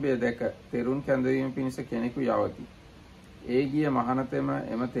කාලස්තම්භය දැක තෙරුන් කැඳවීම පිණිස කෙනෙකු යවති. ඒ ගිය මහණතෙම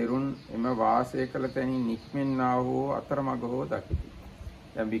එම තෙරුන් එම වාසය කළ තැනින් නික්මෙන්නා වූ අතරමඟ හෝ දකිති.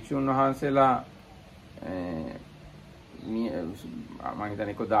 දැන් භික්ෂුන් වහන්සේලා මම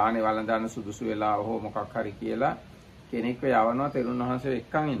හිතන්නේ කො දානේ වළඳන සුදුසු වෙලා හෝ මොකක් හරි කියලා කෙනෙක්ව යවනවා තෙරුන් වහන්සේ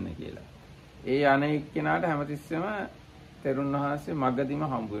එක්කන් ඉන්න කියලා. ඒ අනේ එක්කෙනාට හැමතිස්සෙම තෙරුන් වහන්සේ මගදීම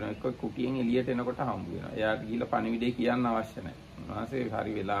හම්බ වෙනවා. එක්ක කුටියෙන් එළියට එනකොට හම්බ වෙනවා. එයාට ගිහිල්ලා පණිවිඩය කියන්න අවශ්‍ය නැහැ. උන්වහන්සේ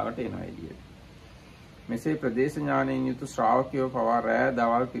හරි වෙලාවට එනවා එළියට. මෙසේ ප්‍රදේශ ඥානයෙන් යුතු ශ්‍රාවකයෝ පවා රැය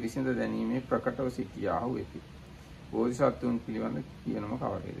දවල් පිරිසිඳ දැනීමේ ප්‍රකටව සිටියාහු වෙති. බෝධිසත්වුන් පිළිබඳ කියනම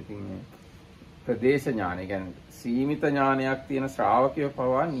කවරේද? ඉතින් මේ ප්‍රදේශ ඥානය කියන්නේ සීමිත ඥානයක් තියෙන ශ්‍රාවකයෝ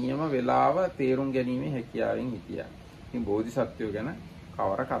පවා නියම වේලාව තේරුම් ගැනීමේ හැකියාවෙන් හිටියා. ඉතින් බෝධිසත්වයෝ ගැන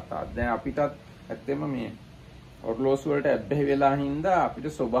කවර කතාවක්ද? දැන් අපිටත් ඇත්තෙම මේ ඔර්ලෝසු වලට ඇබ්බැහි වෙලා හින්දා අපිට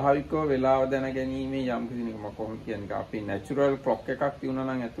ස්වභාවිකව වේලාව දැන ගැනීමේ යම් කිසි නිකම කොහොමද කියන්නේ අපේ නැචරල් ක්ලොක් එකක් තියුණා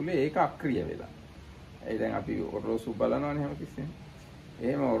නම් ඇතුලේ ඒක අක්‍රිය වෙලා. ඒ දැන් අපි ඔර්ලෝසු බලනවනේ හැමතිස්සෙම.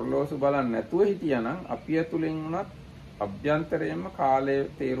 එහෙම ඔරලෝසු බලන්න නැතුව හිටියානම් අපි ඇතුලෙන් උනත් අභ්‍යන්තරයෙන්ම කාලය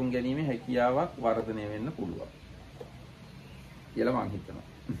තේරුම් ගැනීමේ හැකියාවක් වර්ධනය වෙන්න පුළුවන් කියලා මම හිතනවා.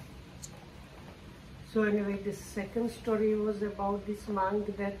 So anyway, the second story was about this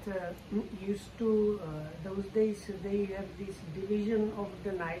monk that used to, those days they have this division of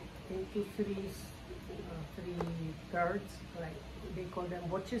the night into three thirds, like they call them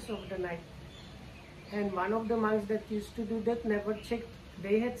watches of the night. And one of the monks that used to do that never checked.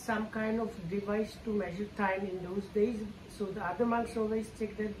 They had some kind of device to measure time in those days. So the other monks always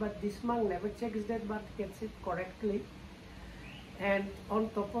check that, but this monk never checks that but gets it correctly. And on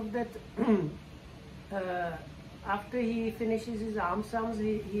top of that, after he finishes his alms,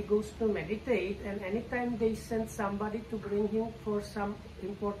 he goes to meditate, and anytime they send somebody to bring him for some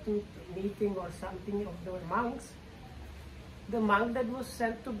important meeting or something of the monks, the monk that was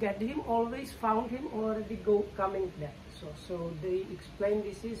sent to get him always found him already coming there. So they explain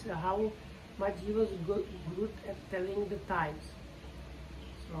this is how much he was good at telling the times.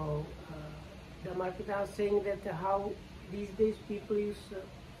 So the Markita was saying that how these days people use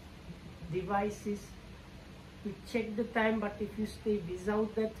devices to check the time, but if you stay without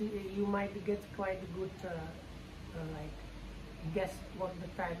that, you might get quite good like guess what the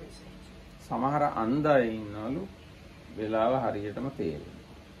time is actually. සමහර අන්ධය ඉන්නවලු වෙලාව හරියටම තේරෙන්නේ.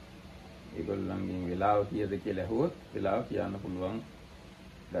 ඒගොල්ලන්ගෙන් වෙලාව කීයද කියලා අහුවොත් වෙලාව කියන්න පුළුවන්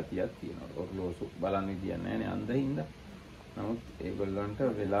ගතියක් තියෙනවා. ඔරලෝසු බලන්න විදියක් නැහැ නේ අන්ධයින්ද. නමුත් ඒගොල්ලන්ට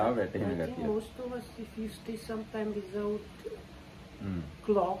වෙලාව වැටහෙන ගතියක්. Most of us, if you stay sometime without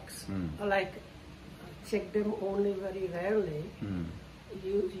clocks, like check them only very rarely,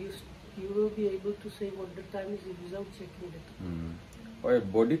 you will be able to say what the time is without checking the time. ඔය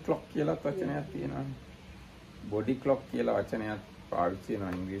body clock කියලා වචනයක් තියෙනවානේ. body clock කියලා වචනයක් පාවිච්චි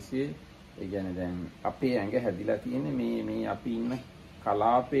කරනවා ඉංග්‍රීසියේ. ඒ කියන්නේ දැන් අපේ ඇඟ හැදිලා තියෙන්නේ මේ අපි ඉන්න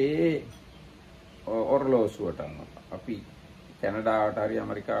කලාපයේ ඔරලෝසුවට අනුව. අපි කැනඩාවට හරි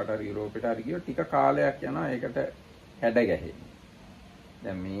ඇමරිකාවට හරි යුරෝපයට හරි ගියොත් ටික කාලයක් යනවා ඒකට හැඩ ගැහෙන්න.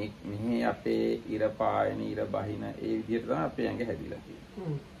 දැන් මෙහි අපේ ඉර පායන ඉර බහින ඒ විදිහට තමයි අපේ ඇඟ හැදිලා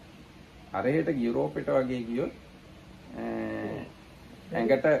තියෙන්නේ. අරහෙට යුරෝපයට වගේ ගියොත්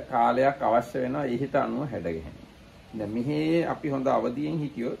ඇඟට කාලයක් අවශ්‍ය වෙනවා ඊට අනුව හැඩ ගැහෙන්න. දැන් මෙහි අපි හොඳ අවදියෙන්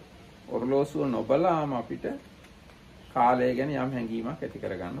හිටියොත් ඔරලෝසුව නොබලාම අපිට කාලය ගැන යම් හැඟීමක් ඇති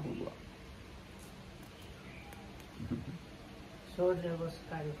කරගන්න පුළුවන්. So there was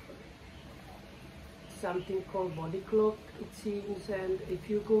kind of something called body clock, it seems, and if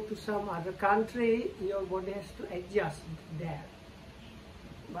you go to some other country, your body has to adjust there.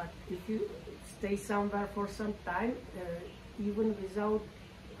 But if you stay somewhere for some time, even without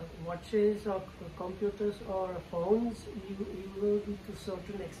watches or computers or phones, you will be to a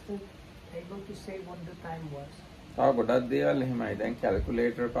certain extent able to say what the time was. තව ගොඩක් දේවල් එහෙමයි. දැන්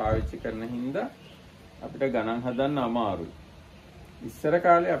calculator පාවිච්චි කරන හින්දා අපිට ගණන් හදන්න අමාරුයි. ඉස්සර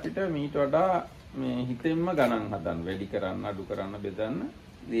කාලේ අපිට මීට වඩා මේ හිතෙන්ම ගණන් හදන්න, වැඩි කරන්න, අඩු කරන්න, බෙදන්න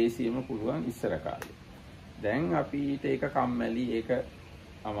දේශියම පුළුවන් ඉස්සර කාලේ. දැන් අපිට ඒක කම්මැලි, ඒක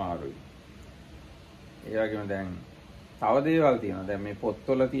අමාරුයි. ඒ වගේම දැන් තව දේවල් තියෙනවා. දැන් මේ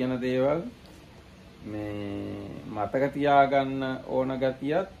පොත්වල තියෙන දේවල් මේ මතක තියාගන්න ඕන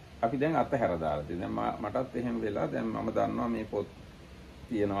ගතියත් අපි දැන් අතහැර දාලා තියෙනවා. දැන් මටත් එහෙම වෙලා දැන් මම දන්නවා මේ පොත්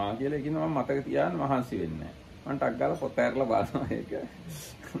තියෙනවා කියලා. ඒකින මම මතක තියාගන්න මහන්සි වෙන්නේ නැහැ. මම ටක් ගාලා පොත ඇරලා බලනවා ඒක.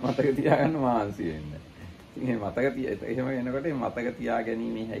 මතක තියාගන්න මහන්සි වෙන්නේ. ඉතින් මේ මතක එහෙම වෙනකොට මේ මතක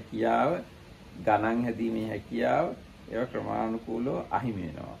තියාගැනීමේ හැකියාව, ගණන් හැදීමේ හැකියාව ඒවා ක්‍රමානුකූලව අහිමි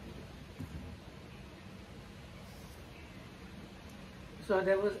වෙනවා. So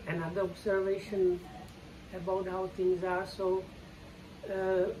there was another observation about how things are. So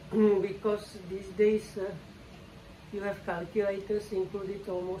because these days you have calculators included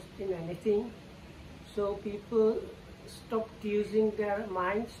almost in anything, so people stopped using their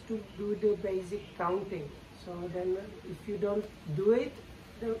minds to do the basic counting. So then if you don't do it,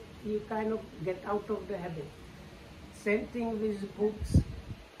 you kind of get out of the habit. Same thing with books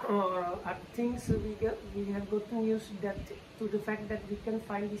or other things. We have gotten used to the fact that we can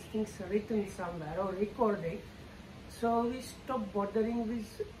find these things written somewhere or recorded. So we stop bothering with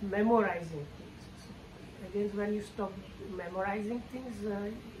memorizing things. Again, when you stop memorizing things,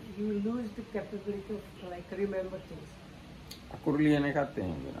 you lose the capability of like remember things. අකුරු ලියන එකත්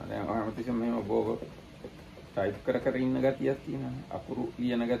එහෙම වෙනවා. දැන් හැමතිස්සෙම මෙහෙම බෝග type කර ඉන්න ගතියක් තියෙනවා. අකුරු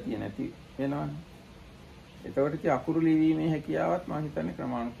ලියන ගතිය නැති වෙනවනේ. එතකොට ඉතින් අකුරු ලිවීමේ හැකියාවත් මම හිතන්නේ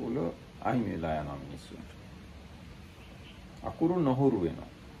ක්‍රමානුකූලව අහිමි වෙලා යනවා මිනිස්සුන්ට. අකුරු නොහුරු වෙනවා.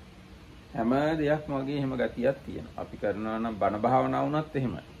 හැම දෙයක්ම වගේ එහෙම ගතියක් තියෙනවා. අපි කරනවා නම් බණ භාවනා වුණත්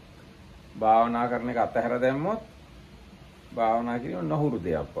එහෙමයි. භාවනා කරන එක අතහැර දැම්මොත් භාවනා කිරීම නොහුරු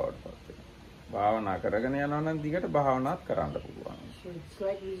දෙයක් බවට පත් වෙනවා. භාවනා කරගෙන යනවා නම් දිගට භාවනාත් කරන්න පුළුවන්. So it's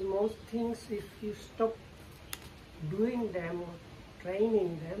like with most things, if you stop doing them or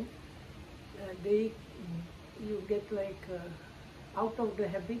training them, you get like out of the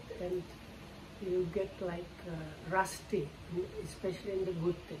habit and you get like rusty, especially in the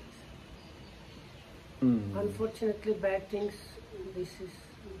good things. Unfortunately, bad things,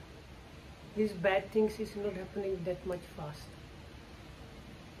 these bad things is not happening that much fast.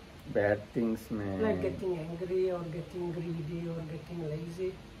 Bad things में Like getting angry or getting greedy or getting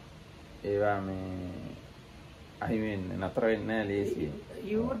lazy. ඒවා මේ අහිමෙන්නේ නතර වෙන්නේ නැහැ ලේසියෙන්.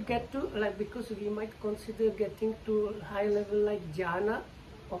 You would get to, like, because we might consider getting to high level like jhana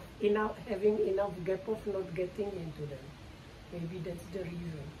of having enough gap of not getting into them. Maybe that's the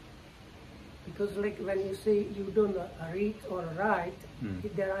reason. Because like when you say you don't read or write,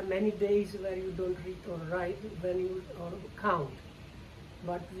 there are many days where you don't read or write when you or count.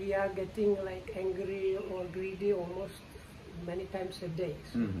 But we are getting like angry or greedy almost many times a day.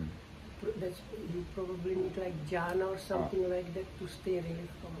 So you probably need like jhana or something like that to stay away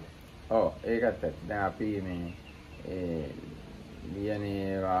from it. Oh, ඒකත් දැන් අපි මේ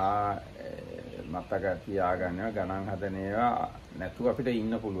ලියනේවා මතක තියාගන්නවා ගණන් හදනේවා නැතුව අපිට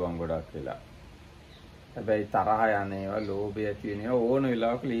ඉන්න පුළුවන් ගොඩක් වෙලා. හැබැයි තරහ යනේවා ලෝභය ඇති වෙනේවා ඕන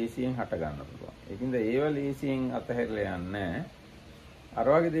වෙලාවක ලේසියෙන් හට ගන්න පුළුවන්. ඒකින්ද ඒව ලේසියෙන් අතහැරලා යන්නේ අර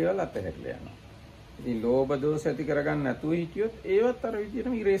වගේ දේවල් අතහැරලා යනවා. ඉතින් ලෝභ දෝෂ ඇති කරගන්න නැතුව හිටියොත් ඒවත් අර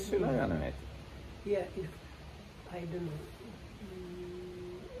විදිහටම ඉරේස් වෙලා යනවා ඇති. Yeah, if I don't know.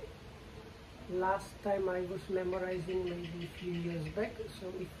 Last time I was memorizing maybe a few years back, so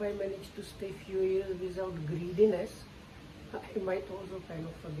if I manage to stay few years without greediness, I might also kind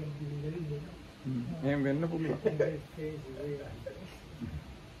of forget being greedy. එහෙම වෙන්න පුළුවන්.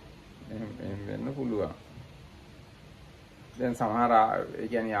 එහෙම වෙන්න පුළුවන්. දැන් සමහර ඒ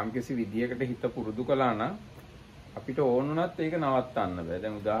කියන්නේ යම්කිසි විදියකට හිත පුරුදු කළා නම් අපිට ඕනුණත් ඒක නවත්තන්න බෑ.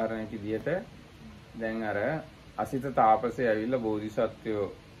 දැන් උදාහරණයක් විදියට දැන් අර අසිත තාපසය ඇවිල්ලා බෝධිසත්වයෝ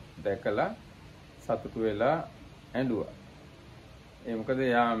දැකලා සතුටු වෙලා ඇඬුවා. ඒ මොකද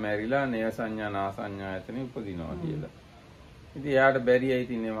එයා මැරිලා නේව සංඥා නා සංඥා ඇතනේ උපදිනවා කියලා. ඉතින් එයාට බැරියයි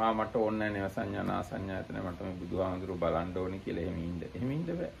තින්නේ මට ඕනේ නැහැ නේව සංඥා නා සංඥා ඇතනේ මට මේ බුදුහාමුදුරුවෝ බලන්න ඕනේ කියලා එහෙම ඉන්න. එහෙම ඉන්න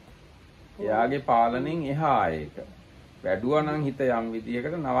බෑ. එයාගේ පාලනයෙන් එහා ඒක. වැඩුවා නම් හිත යම්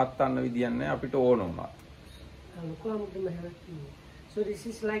විදියකට නවත්තන්න විදියක් නැහැ අපිට ඕන වුණා. So this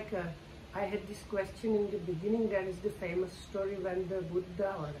is like I had this question in the beginning. There is the famous story when the Buddha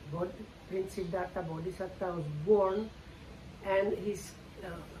or Prince Siddhartha Bodhisattva was born, and his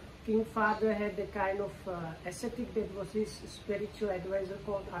king father had a kind of ascetic that was his spiritual advisor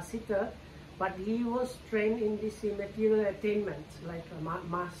called Asita, but he was trained in this material attainments, like a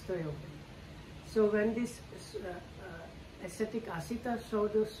master of it. So when this ascetic Asita saw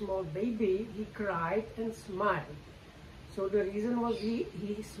the small baby, he cried and smiled. So the reason was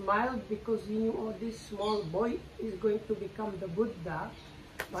he smiled because he knew, oh, this small boy is going to become the Buddha,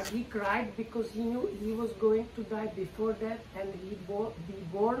 but he cried because he knew he was going to die before that and he be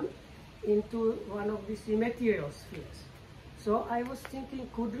born into one of these immaterial spheres. So I was thinking,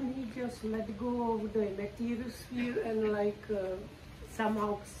 couldn't he just let go of the immaterial sphere and like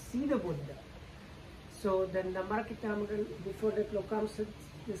somehow see the Buddha? So then Namarkitamaran, before that Lokam said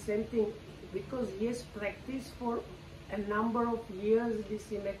the same thing, because he has practiced for a number of years these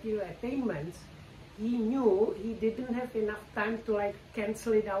immaterial attainments, he knew he didn't have enough time to like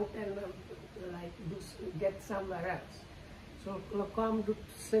cancel it out and like get somewhere else. So Lokam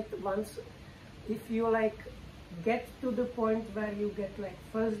said once, if you like get to the point where you get like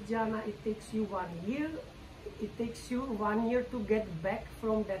first jhana, it takes you 1 year. It takes you 1 year to get back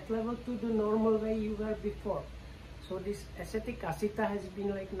from that level to the normal way you were before. So this ascetic Asita has been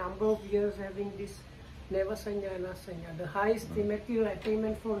like number of years having this Neva Sanya and Asanya, the highest immaterial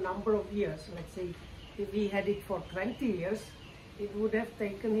attainment for a number of years. Let's say if he had it for 20 years, it would have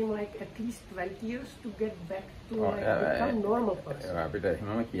taken him like at least 20 years to get back to like become normal person. අපිට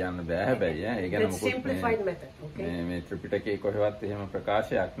එහෙමම කියන්න බෑ හැබැයි ඒ ගැන That's simplified method, okay? මේ ත්‍රිපිටකයේ කොහෙවත් එහෙම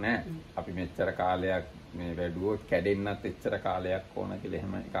ප්‍රකාශයක් නැහැ. අපි මෙච්චර කාලයක් මේ වැඩුවොත් කැඩෙන්නත් එච්චර කාලයක් ඕන කියලා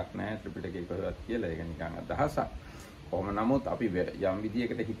එහෙම එකක් නැහැ ත්‍රිපිටකයේ කොහෙවත් කියලා. ඒක නිකන් අදහසක්. කොහොම නමුත් අපි යම්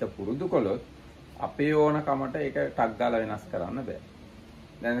විදියකට හිත පුරුදු කළොත් අපේ ඕන කමට ඒක ටක් ගාලා වෙනස් කරන්න බෑ.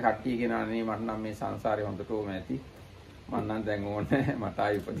 දැන් කට්ටිය කියනවානේ මට නම් මේ සංසාරේ හොඳටම ඇති. මම නම් දැන් ඕනේ මට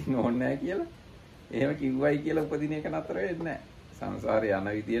ආයි උපදින්න ඕනේ නැහැ කියලා. එහෙම කිව්වයි කියලා උපදින එක නතර වෙන්නේ නැහැ. සංසාරේ යන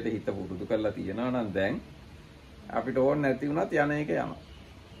විදියට හිත පුරුදු කරලා තියෙනවා නම් දැන් අපිට ඕනේ නැති වුණත් යන එක යනවා.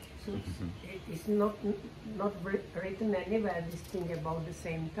 So it's not written anywhere this thing about the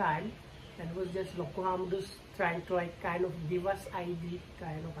same time. and it was just Lokohamudus trying to like kind of give us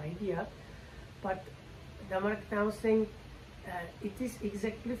idea. But Dhammarakita was saying it is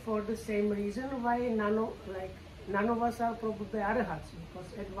exactly for the same reason why none of us are probably arahats, because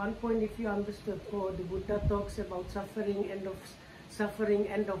at one point if you understood, oh, the Buddha talks about suffering,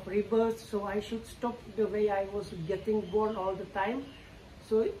 end of rebirth, so I should stop the way I was getting born all the time.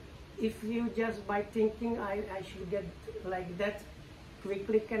 So if you just by thinking I should get like that,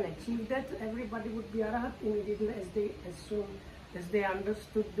 quickly can achieve that, everybody would be arahat immediately as soon as they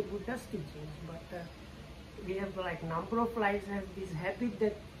understood the Buddha's teachings. But we have like number of lives have this habit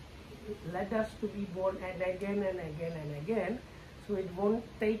that led us to be born and again and again and again. So it won't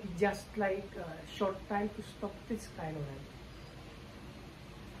take just like a short time to stop this kind of habit.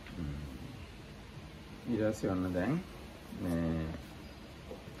 ඊට පස්සේ ඔන්න දැන් මේ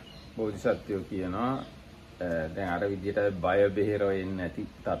බෝධිසත්වයෝ කියනවා දැන් අර විදිහට බය බෙහෙරව එන්නේ නැති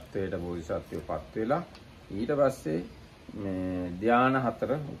තත්වයට බෝධිසත්වයෝ පත් වෙලා ඊට පස්සේ මේ ධ්‍යාන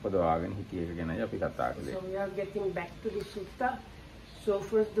හතර උපදවාගෙන හිටිය එක ගැනයි අපි කතා කළේ. So we are getting back to the sutta. So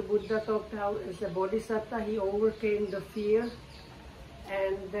first the Buddha talked how as a bodhisattva he overcame the fear,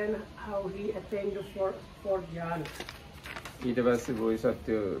 and then how he attained the fourth jhana. ඊට පස්සේ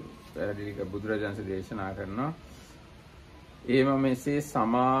බෝධිසත්වයෝ පැහැදිලි කර බුදුරජාණන් දේශනා කරනවා එහෙම මෙසේ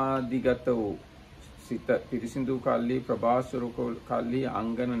සමාධිගත වූ සිත පිරිසිදු කල්ලි ප්‍රභාස්වර කල්ලි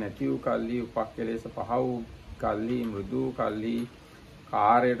අංගන නැති වූ කල්ලි උපක්ඛලේශ පහ වූ කල්ලි මෘදු කල්ලි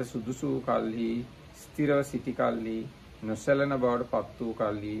කාර්යයට සුදුසු කල්ලි ස්ථිරව සිටි කල්ලි නොසැලෙන බවට පත් වූ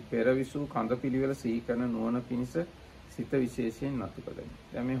කල්ලි පෙරවිසු කඳ පිළිවෙල සිහි කරන නුවණ පිණිස සිත විශේෂයෙන් නතු කළේ.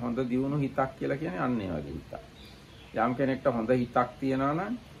 දැන් මේ හොඳ දියුණු හිතක් කියලා කියන්නේ අන්න ඒ වගේ හිතක්. යම් කෙනෙක්ට හොඳ හිතක් තියෙනවා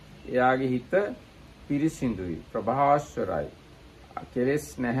නම් එයාගේ හිත පිරිසිදුයි, ප්‍රභාස්වරයි, කෙලෙස්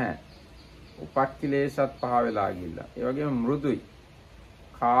නැහැ, උපක්ඛලේශත් පහ වෙලා ගිහිල්ලා. ඒ වගේම මෘදුයි,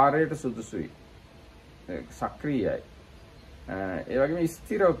 කාර්යයට සුදුසුයි, සක්‍රීයයි. ඒ වගේම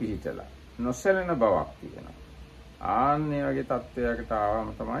ස්ථිරව පිහිටලා නොසැලෙන බවක් තියෙනවා. ආන්න ඒ වගේ තත්වයකට ආවම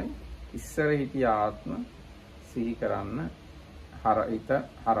තමයි ඉස්සර හිටිය ආත්ම සිහි කරන්න හිත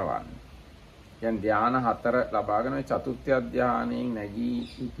හරවන්නේ. දැන් ධ්‍යාන හතර ලබාගෙන චතුර්ථ ධ්‍යානයෙන් නැගී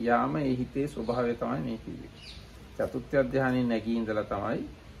හිටියාම ඒ හිතේ ස්වභාවය තමයි මේ කිව්වේ. චතුර්ථ ධ්‍යානයෙන් නැගී ඉඳලා තමයි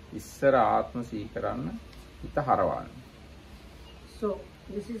ඉස්සර ආත්ම සිහි කරන්න හිත හරවන්නේ. So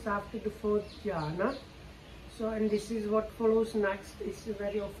this is after the fourth jhana. So and this is what follows next. It's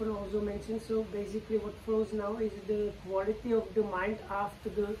very often also mentioned. So basically what follows now is the quality of the mind after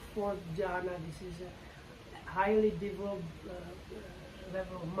the fourth jhana. This is a highly developed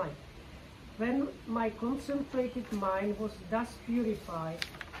level of mind. When my concentrated mind was thus purified,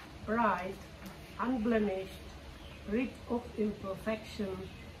 bright, unblemished, rid of imperfection,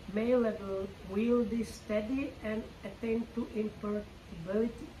 may level, wieldy, steady, and attain to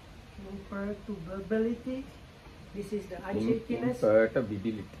imperturbability. Imperturbability. This is the unshakiness.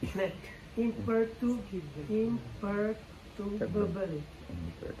 Imperturbability. Yes.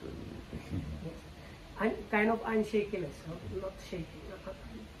 Kind of unshakiness, not shaky.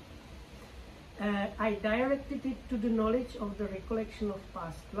 I directed it to the knowledge of the recollection of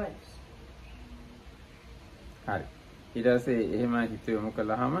past lives. හරි. ඊට පස්සේ එහෙම හිත යොමු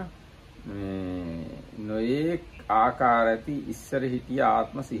කළාම නොයේක් ආකාර ඇති ඉස්සර හිටිය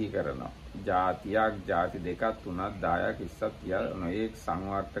ආත්ම සිහි කරනවා. ජාතියක්, ජාති දෙකක්, තුනක්, 10ක්, 20ක් නොයේක්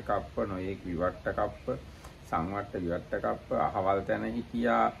සංවට්ටකප්ප, නොයේක් විවට්ටකප්ප, සංවට්ට විවට්ටකප්ප අහවල් තැන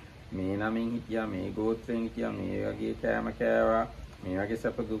හිටියා, මේ නමින් හිටියා, මේ ගෝත්‍රයෙන් හිටියා, මේ වගේ කෑම කෑවා, මේ වගේ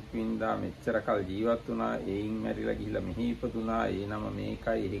සැප දුක් විඳා, මෙච්චර කල් ජීවත් වුණා, ඒයින් මැරිලා ගිහිල්ලා මෙහි ඉපදුනා, ඒ නම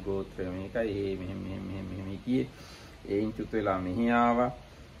මේකයි, එහි ගෝත්‍රය මේකයි, ඒ මෙහෙම හිටියේ, ඒයින් චුත වෙලා මෙහි ආවා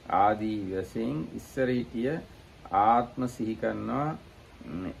ආදී වශයෙන් ඉස්සර හිටිය ආත්ම සිහි කරනවා.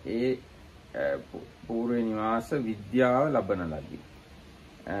 ඒ පූර්ව නිවාස විද්‍යාව ලබන ලදී.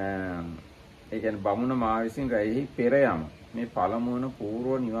 ඒ කියන්නේ බමුණ මා විසින් රැයෙහි පෙර යම මේ පළමුවන පූර්ව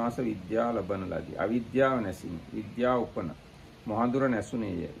නිවාස විද්‍යාව ලබන ලදී. අවිද්‍යාව නැසින් විද්‍යාව උපන මොහඳුර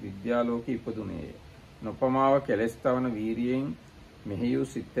නැසුනේය, විද්‍යාලෝකෙ ඉපදුනේය. නොපමාව කෙලස් තවන වීරියෙන් මෙහියු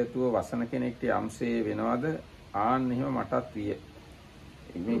සිත් ඇතුව වසන කෙනෙක්ට යම්සේ වෙනවද ආන්න එහෙම මටත් විය.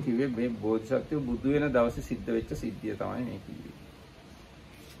 මේ කිව්වේ මේ බෝධිසත්වය බුදු වෙන දවසේ සිද්ධ වෙච්ච සිද්ධිය තමයි මේ කිව්වේ.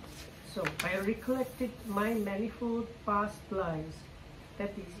 So I recollected my manifold past lives.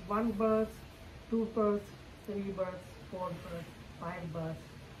 That is 1 birth, 2 births, 3 births, 4 births, 5 births,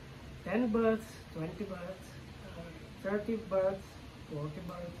 10 births, 20 births, 30 births, 40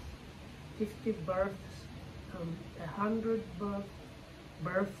 births, 50 births, 100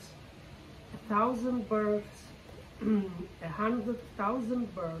 births, 1,000 births,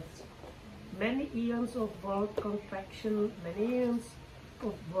 100,000 births, many eons of world contraction, many eons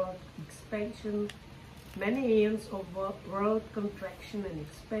of world expansion, many years of world contraction and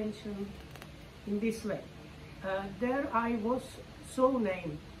expansion. In this way, there I was so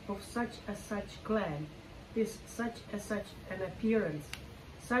named, of such a such clan, this such a such an appearance.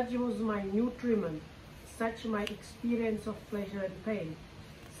 Such was my nutriment, such my experience of pleasure and pain,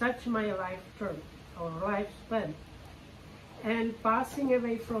 such my life term or lifespan. And passing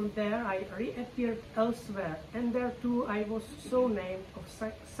away from there, I reappeared elsewhere, and there too I was so named, of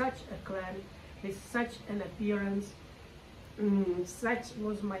such a clan, with such an appearance. Such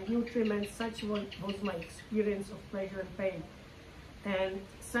was my nutriment, such was my experience of pleasure and pain, and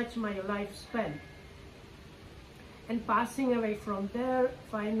such my lifespan. And passing away from there,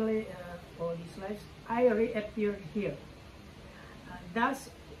 finally, all these lives, I reappeared here. Thus,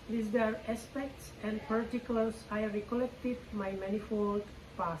 with their aspects and particulars, I recollected my manifold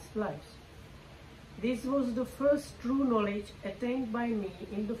past lives. This was the first true knowledge attained by me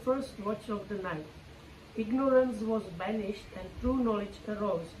in the first watch of the night. Ignorance was banished and true knowledge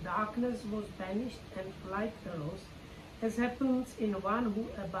arose. Darkness was banished and light arose, as happens in one who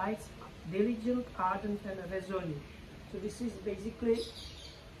abides diligent, ardent, and resolute. So this is basically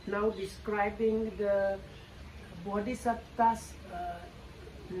now describing the Bodhisattva's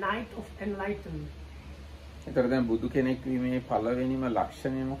night of enlightenment. ඒතර දැන් බුදු කෙනෙක් වීමේ පළවෙනිම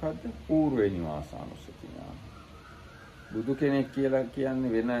ලක්ෂණය මොකද්ද? పూర్ව නිවාසානුස්සති ඥාන. බුදු කෙනෙක් කියලා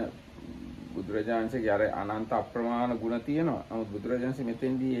කියන්නේ වෙන බුදුරජාණන්සේගේ අර අනන්ත අප්‍රමාණ ගුණ තියෙනවා. නමුත් බුදුරජාණන්සේ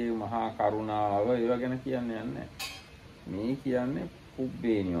මෙතෙන්දී මේ මහා කරුණාව ඒව ගැන කියන්නේ නැහැ. මේ කියන්නේ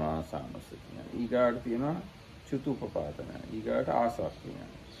පුබ්බේ නිවාසානුස්සති ඥාන. ඊගාට තියෙනවා චුතුපපාතන. ඊගාට ආසක්ති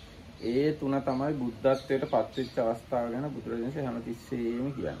ඥාන. ඒ තුන තමයි බුද්ධත්වයට පත්වෙච්ච අවස්ථාව ගැන බුදුරජාණන්සේ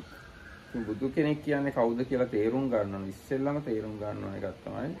හැමතිස්සෙම කියන්නේ. ඉතින් බුදු කෙනෙක් කියන්නේ කවුද කියලා තේරුම් ගන්න ඕන. ඉස්සෙල්ලම තේරුම් ගන්න ඕන එකක්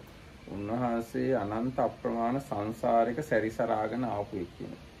තමයි උන්වහන්සේ අනන්ත අප්‍රමාණ සංසාරික සැරිසරාගෙන ආපු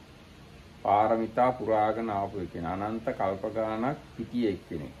එක්කෙනෙක්. පාරමිතා පුරාගෙන ආපු එක්කෙනෙක්. අනන්ත කල්ප ගානක් හිටිය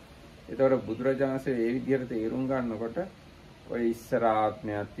එක්කෙනෙක්. ඒතකොට බුදුරජාණන්සේ මේ විදිහට තේරුම් ගන්නකොට ඔය ඉස්සර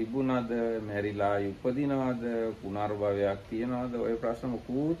ආත්මයක් තිබුණාද, මැරිලා උපදිනවද, පුනර්භවයක් තියනවද, ඔය ප්‍රශ්න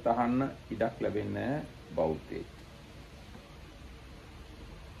මොකුත් අහන්න ඉඩක් ලැබෙන්නේ නැහැ බෞද්ධයෙක්.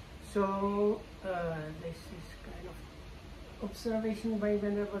 So this is kind of observation by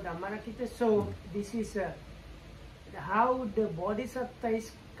Venerable Dhammarakita. So this is how the Bodhisattva is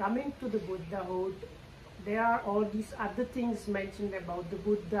coming to the Buddhahood. There are all these other things mentioned about the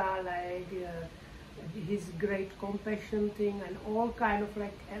Buddha, like his great compassion thing and all kind of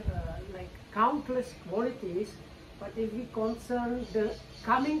like countless qualities. But if we concern the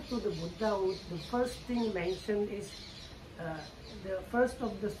coming to the Buddhahood, the first thing mentioned is the first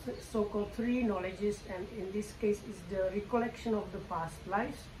of the so-called three knowledges, and in this case is the recollection of the past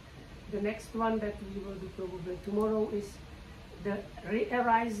lives. The next one that we will do probably tomorrow is the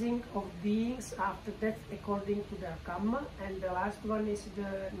re-arising of beings after death according to their karma, and the last one is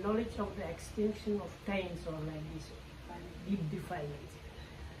the knowledge of the extinction of pains, or like this deep defilements.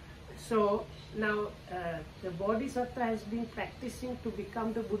 So now the Bodhisattva has been practicing to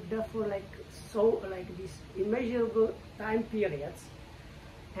become the Buddha for like these immeasurable time periods,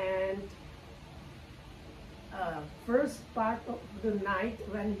 and first part of the night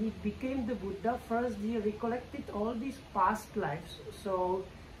when he became the Buddha, first he recollected all these past lives. So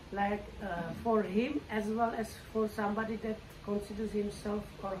like for him as well as for somebody that considers himself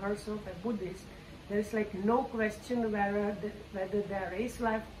or herself a Buddhist, there is like no question whether there is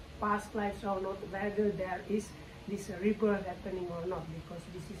life, past lives or not, whether there is this rebirth happening or not, because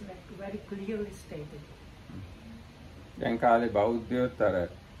this is like very clearly stated. දැන් කාලේ බෞද්ධයෝත් අර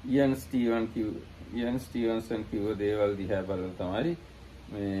ඉයන් Stevenson කිව්ව දේවල් දිහා බලලා තමයි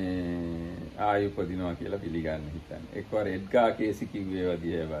මේ ආයෙ උපදිනවා කියලා පිළිගන්න හිතන්නේ. එක්වර එඩ්ගා කේසි කිව්ව ඒවා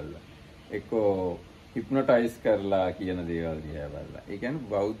දිහා බලලා. එක්කෝ හිප්නොටයිස් කරලා කියන දේවල් දිහා බලලා. ඒ කියන්නේ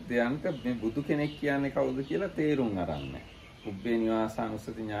බෞද්ධයන්ට මේ බුදු කෙනෙක් කියන්නේ කවුද කියලා තේරුම් අරන් නැහැ. පුබ්බේ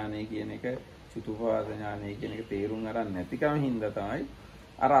නිවාසානුස්සති ඥානය කියන එක, චුතුපපාත ඥානය කියන එක තේරුම් අරන් නැතිකම හින්දා තමයි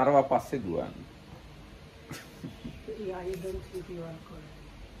අරවා පස්සේ දුවන්නේ. Yeah, I don't think you are correct.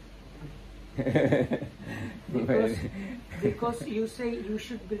 because you say you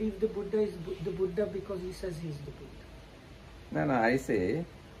should believe the Buddha is the Buddha because he says he is the Buddha. No, I say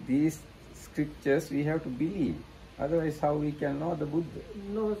these scriptures we have to believe. Otherwise, how we can know the Buddha?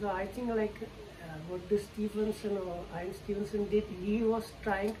 No, so I think like what the Stevenson or Ian Stevenson did, he was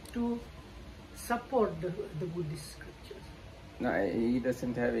trying to support the Buddhist scriptures. No, he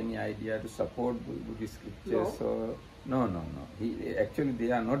doesn't have any idea to support Buddhist scriptures. No. So no. Actually,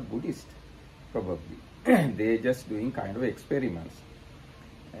 they are not Buddhist, probably. They're just doing kind of experiments.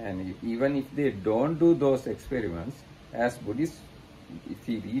 And even if they don't do those experiments, as Buddhists, if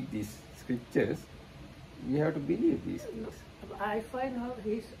we read these scriptures, we have to believe these things. I find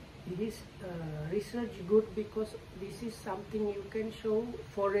his research good because this is something you can show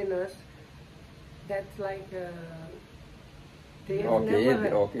foreigners that's like they have never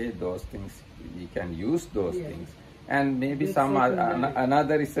had. Okay, those things we can use those Yeah. things, and maybe It's some secondary.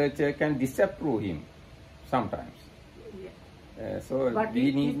 another researcher can disapprove him sometimes. Yeah. So But we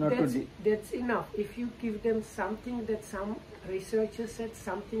if need not that's, to. that's enough. If you give them something that some researcher said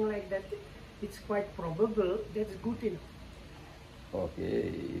something like that, it's quite probable. That's good enough. Okay,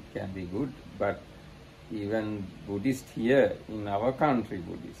 it can be good, but even Buddhist here in our country,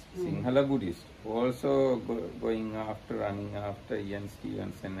 Buddhist, Sinhala Buddhist, also going after, running after Ian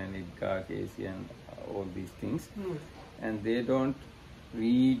Stevenson and Edgar Cayce and all these things, and they don't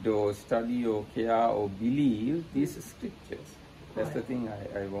read or study or care or believe these scriptures. That's the thing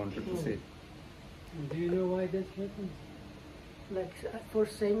I wanted to say. Do you know why that happens? Like for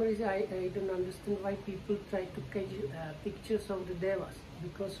same reason, I don't understand why people try to catch pictures of the devas.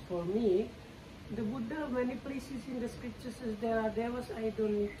 Because for me, the Buddha, many places in the scriptures says there are devas. I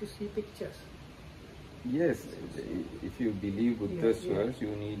don't need to see pictures. Yes, if you believe Buddha's Yeah. words,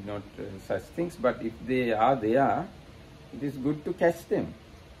 you need not such things. But if they are there, it is good to catch them.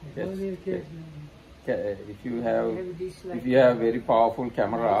 Why Catch- do you catch If you have, this, like, if you have very powerful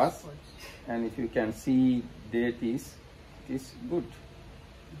cameras, spots. and if you can see deities, it is good.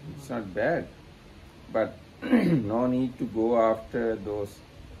 It's not bad, but no need to go after those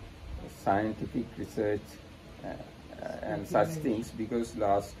scientific research and such things, because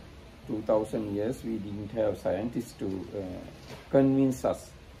last 2000 years we didn't have scientists to convince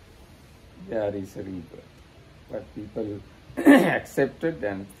us there is a rebirth. But people accepted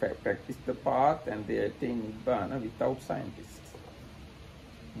and practiced the path, and they attained Nibbana without scientists.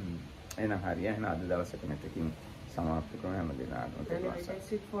 එහෙනම් හරිය. එහෙනම් අද දවසට මෙතකින් සමාප්ත කරමු හැම දිනකටම. Anyway,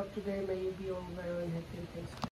 that's it for today. May you be all very happy. Thanks.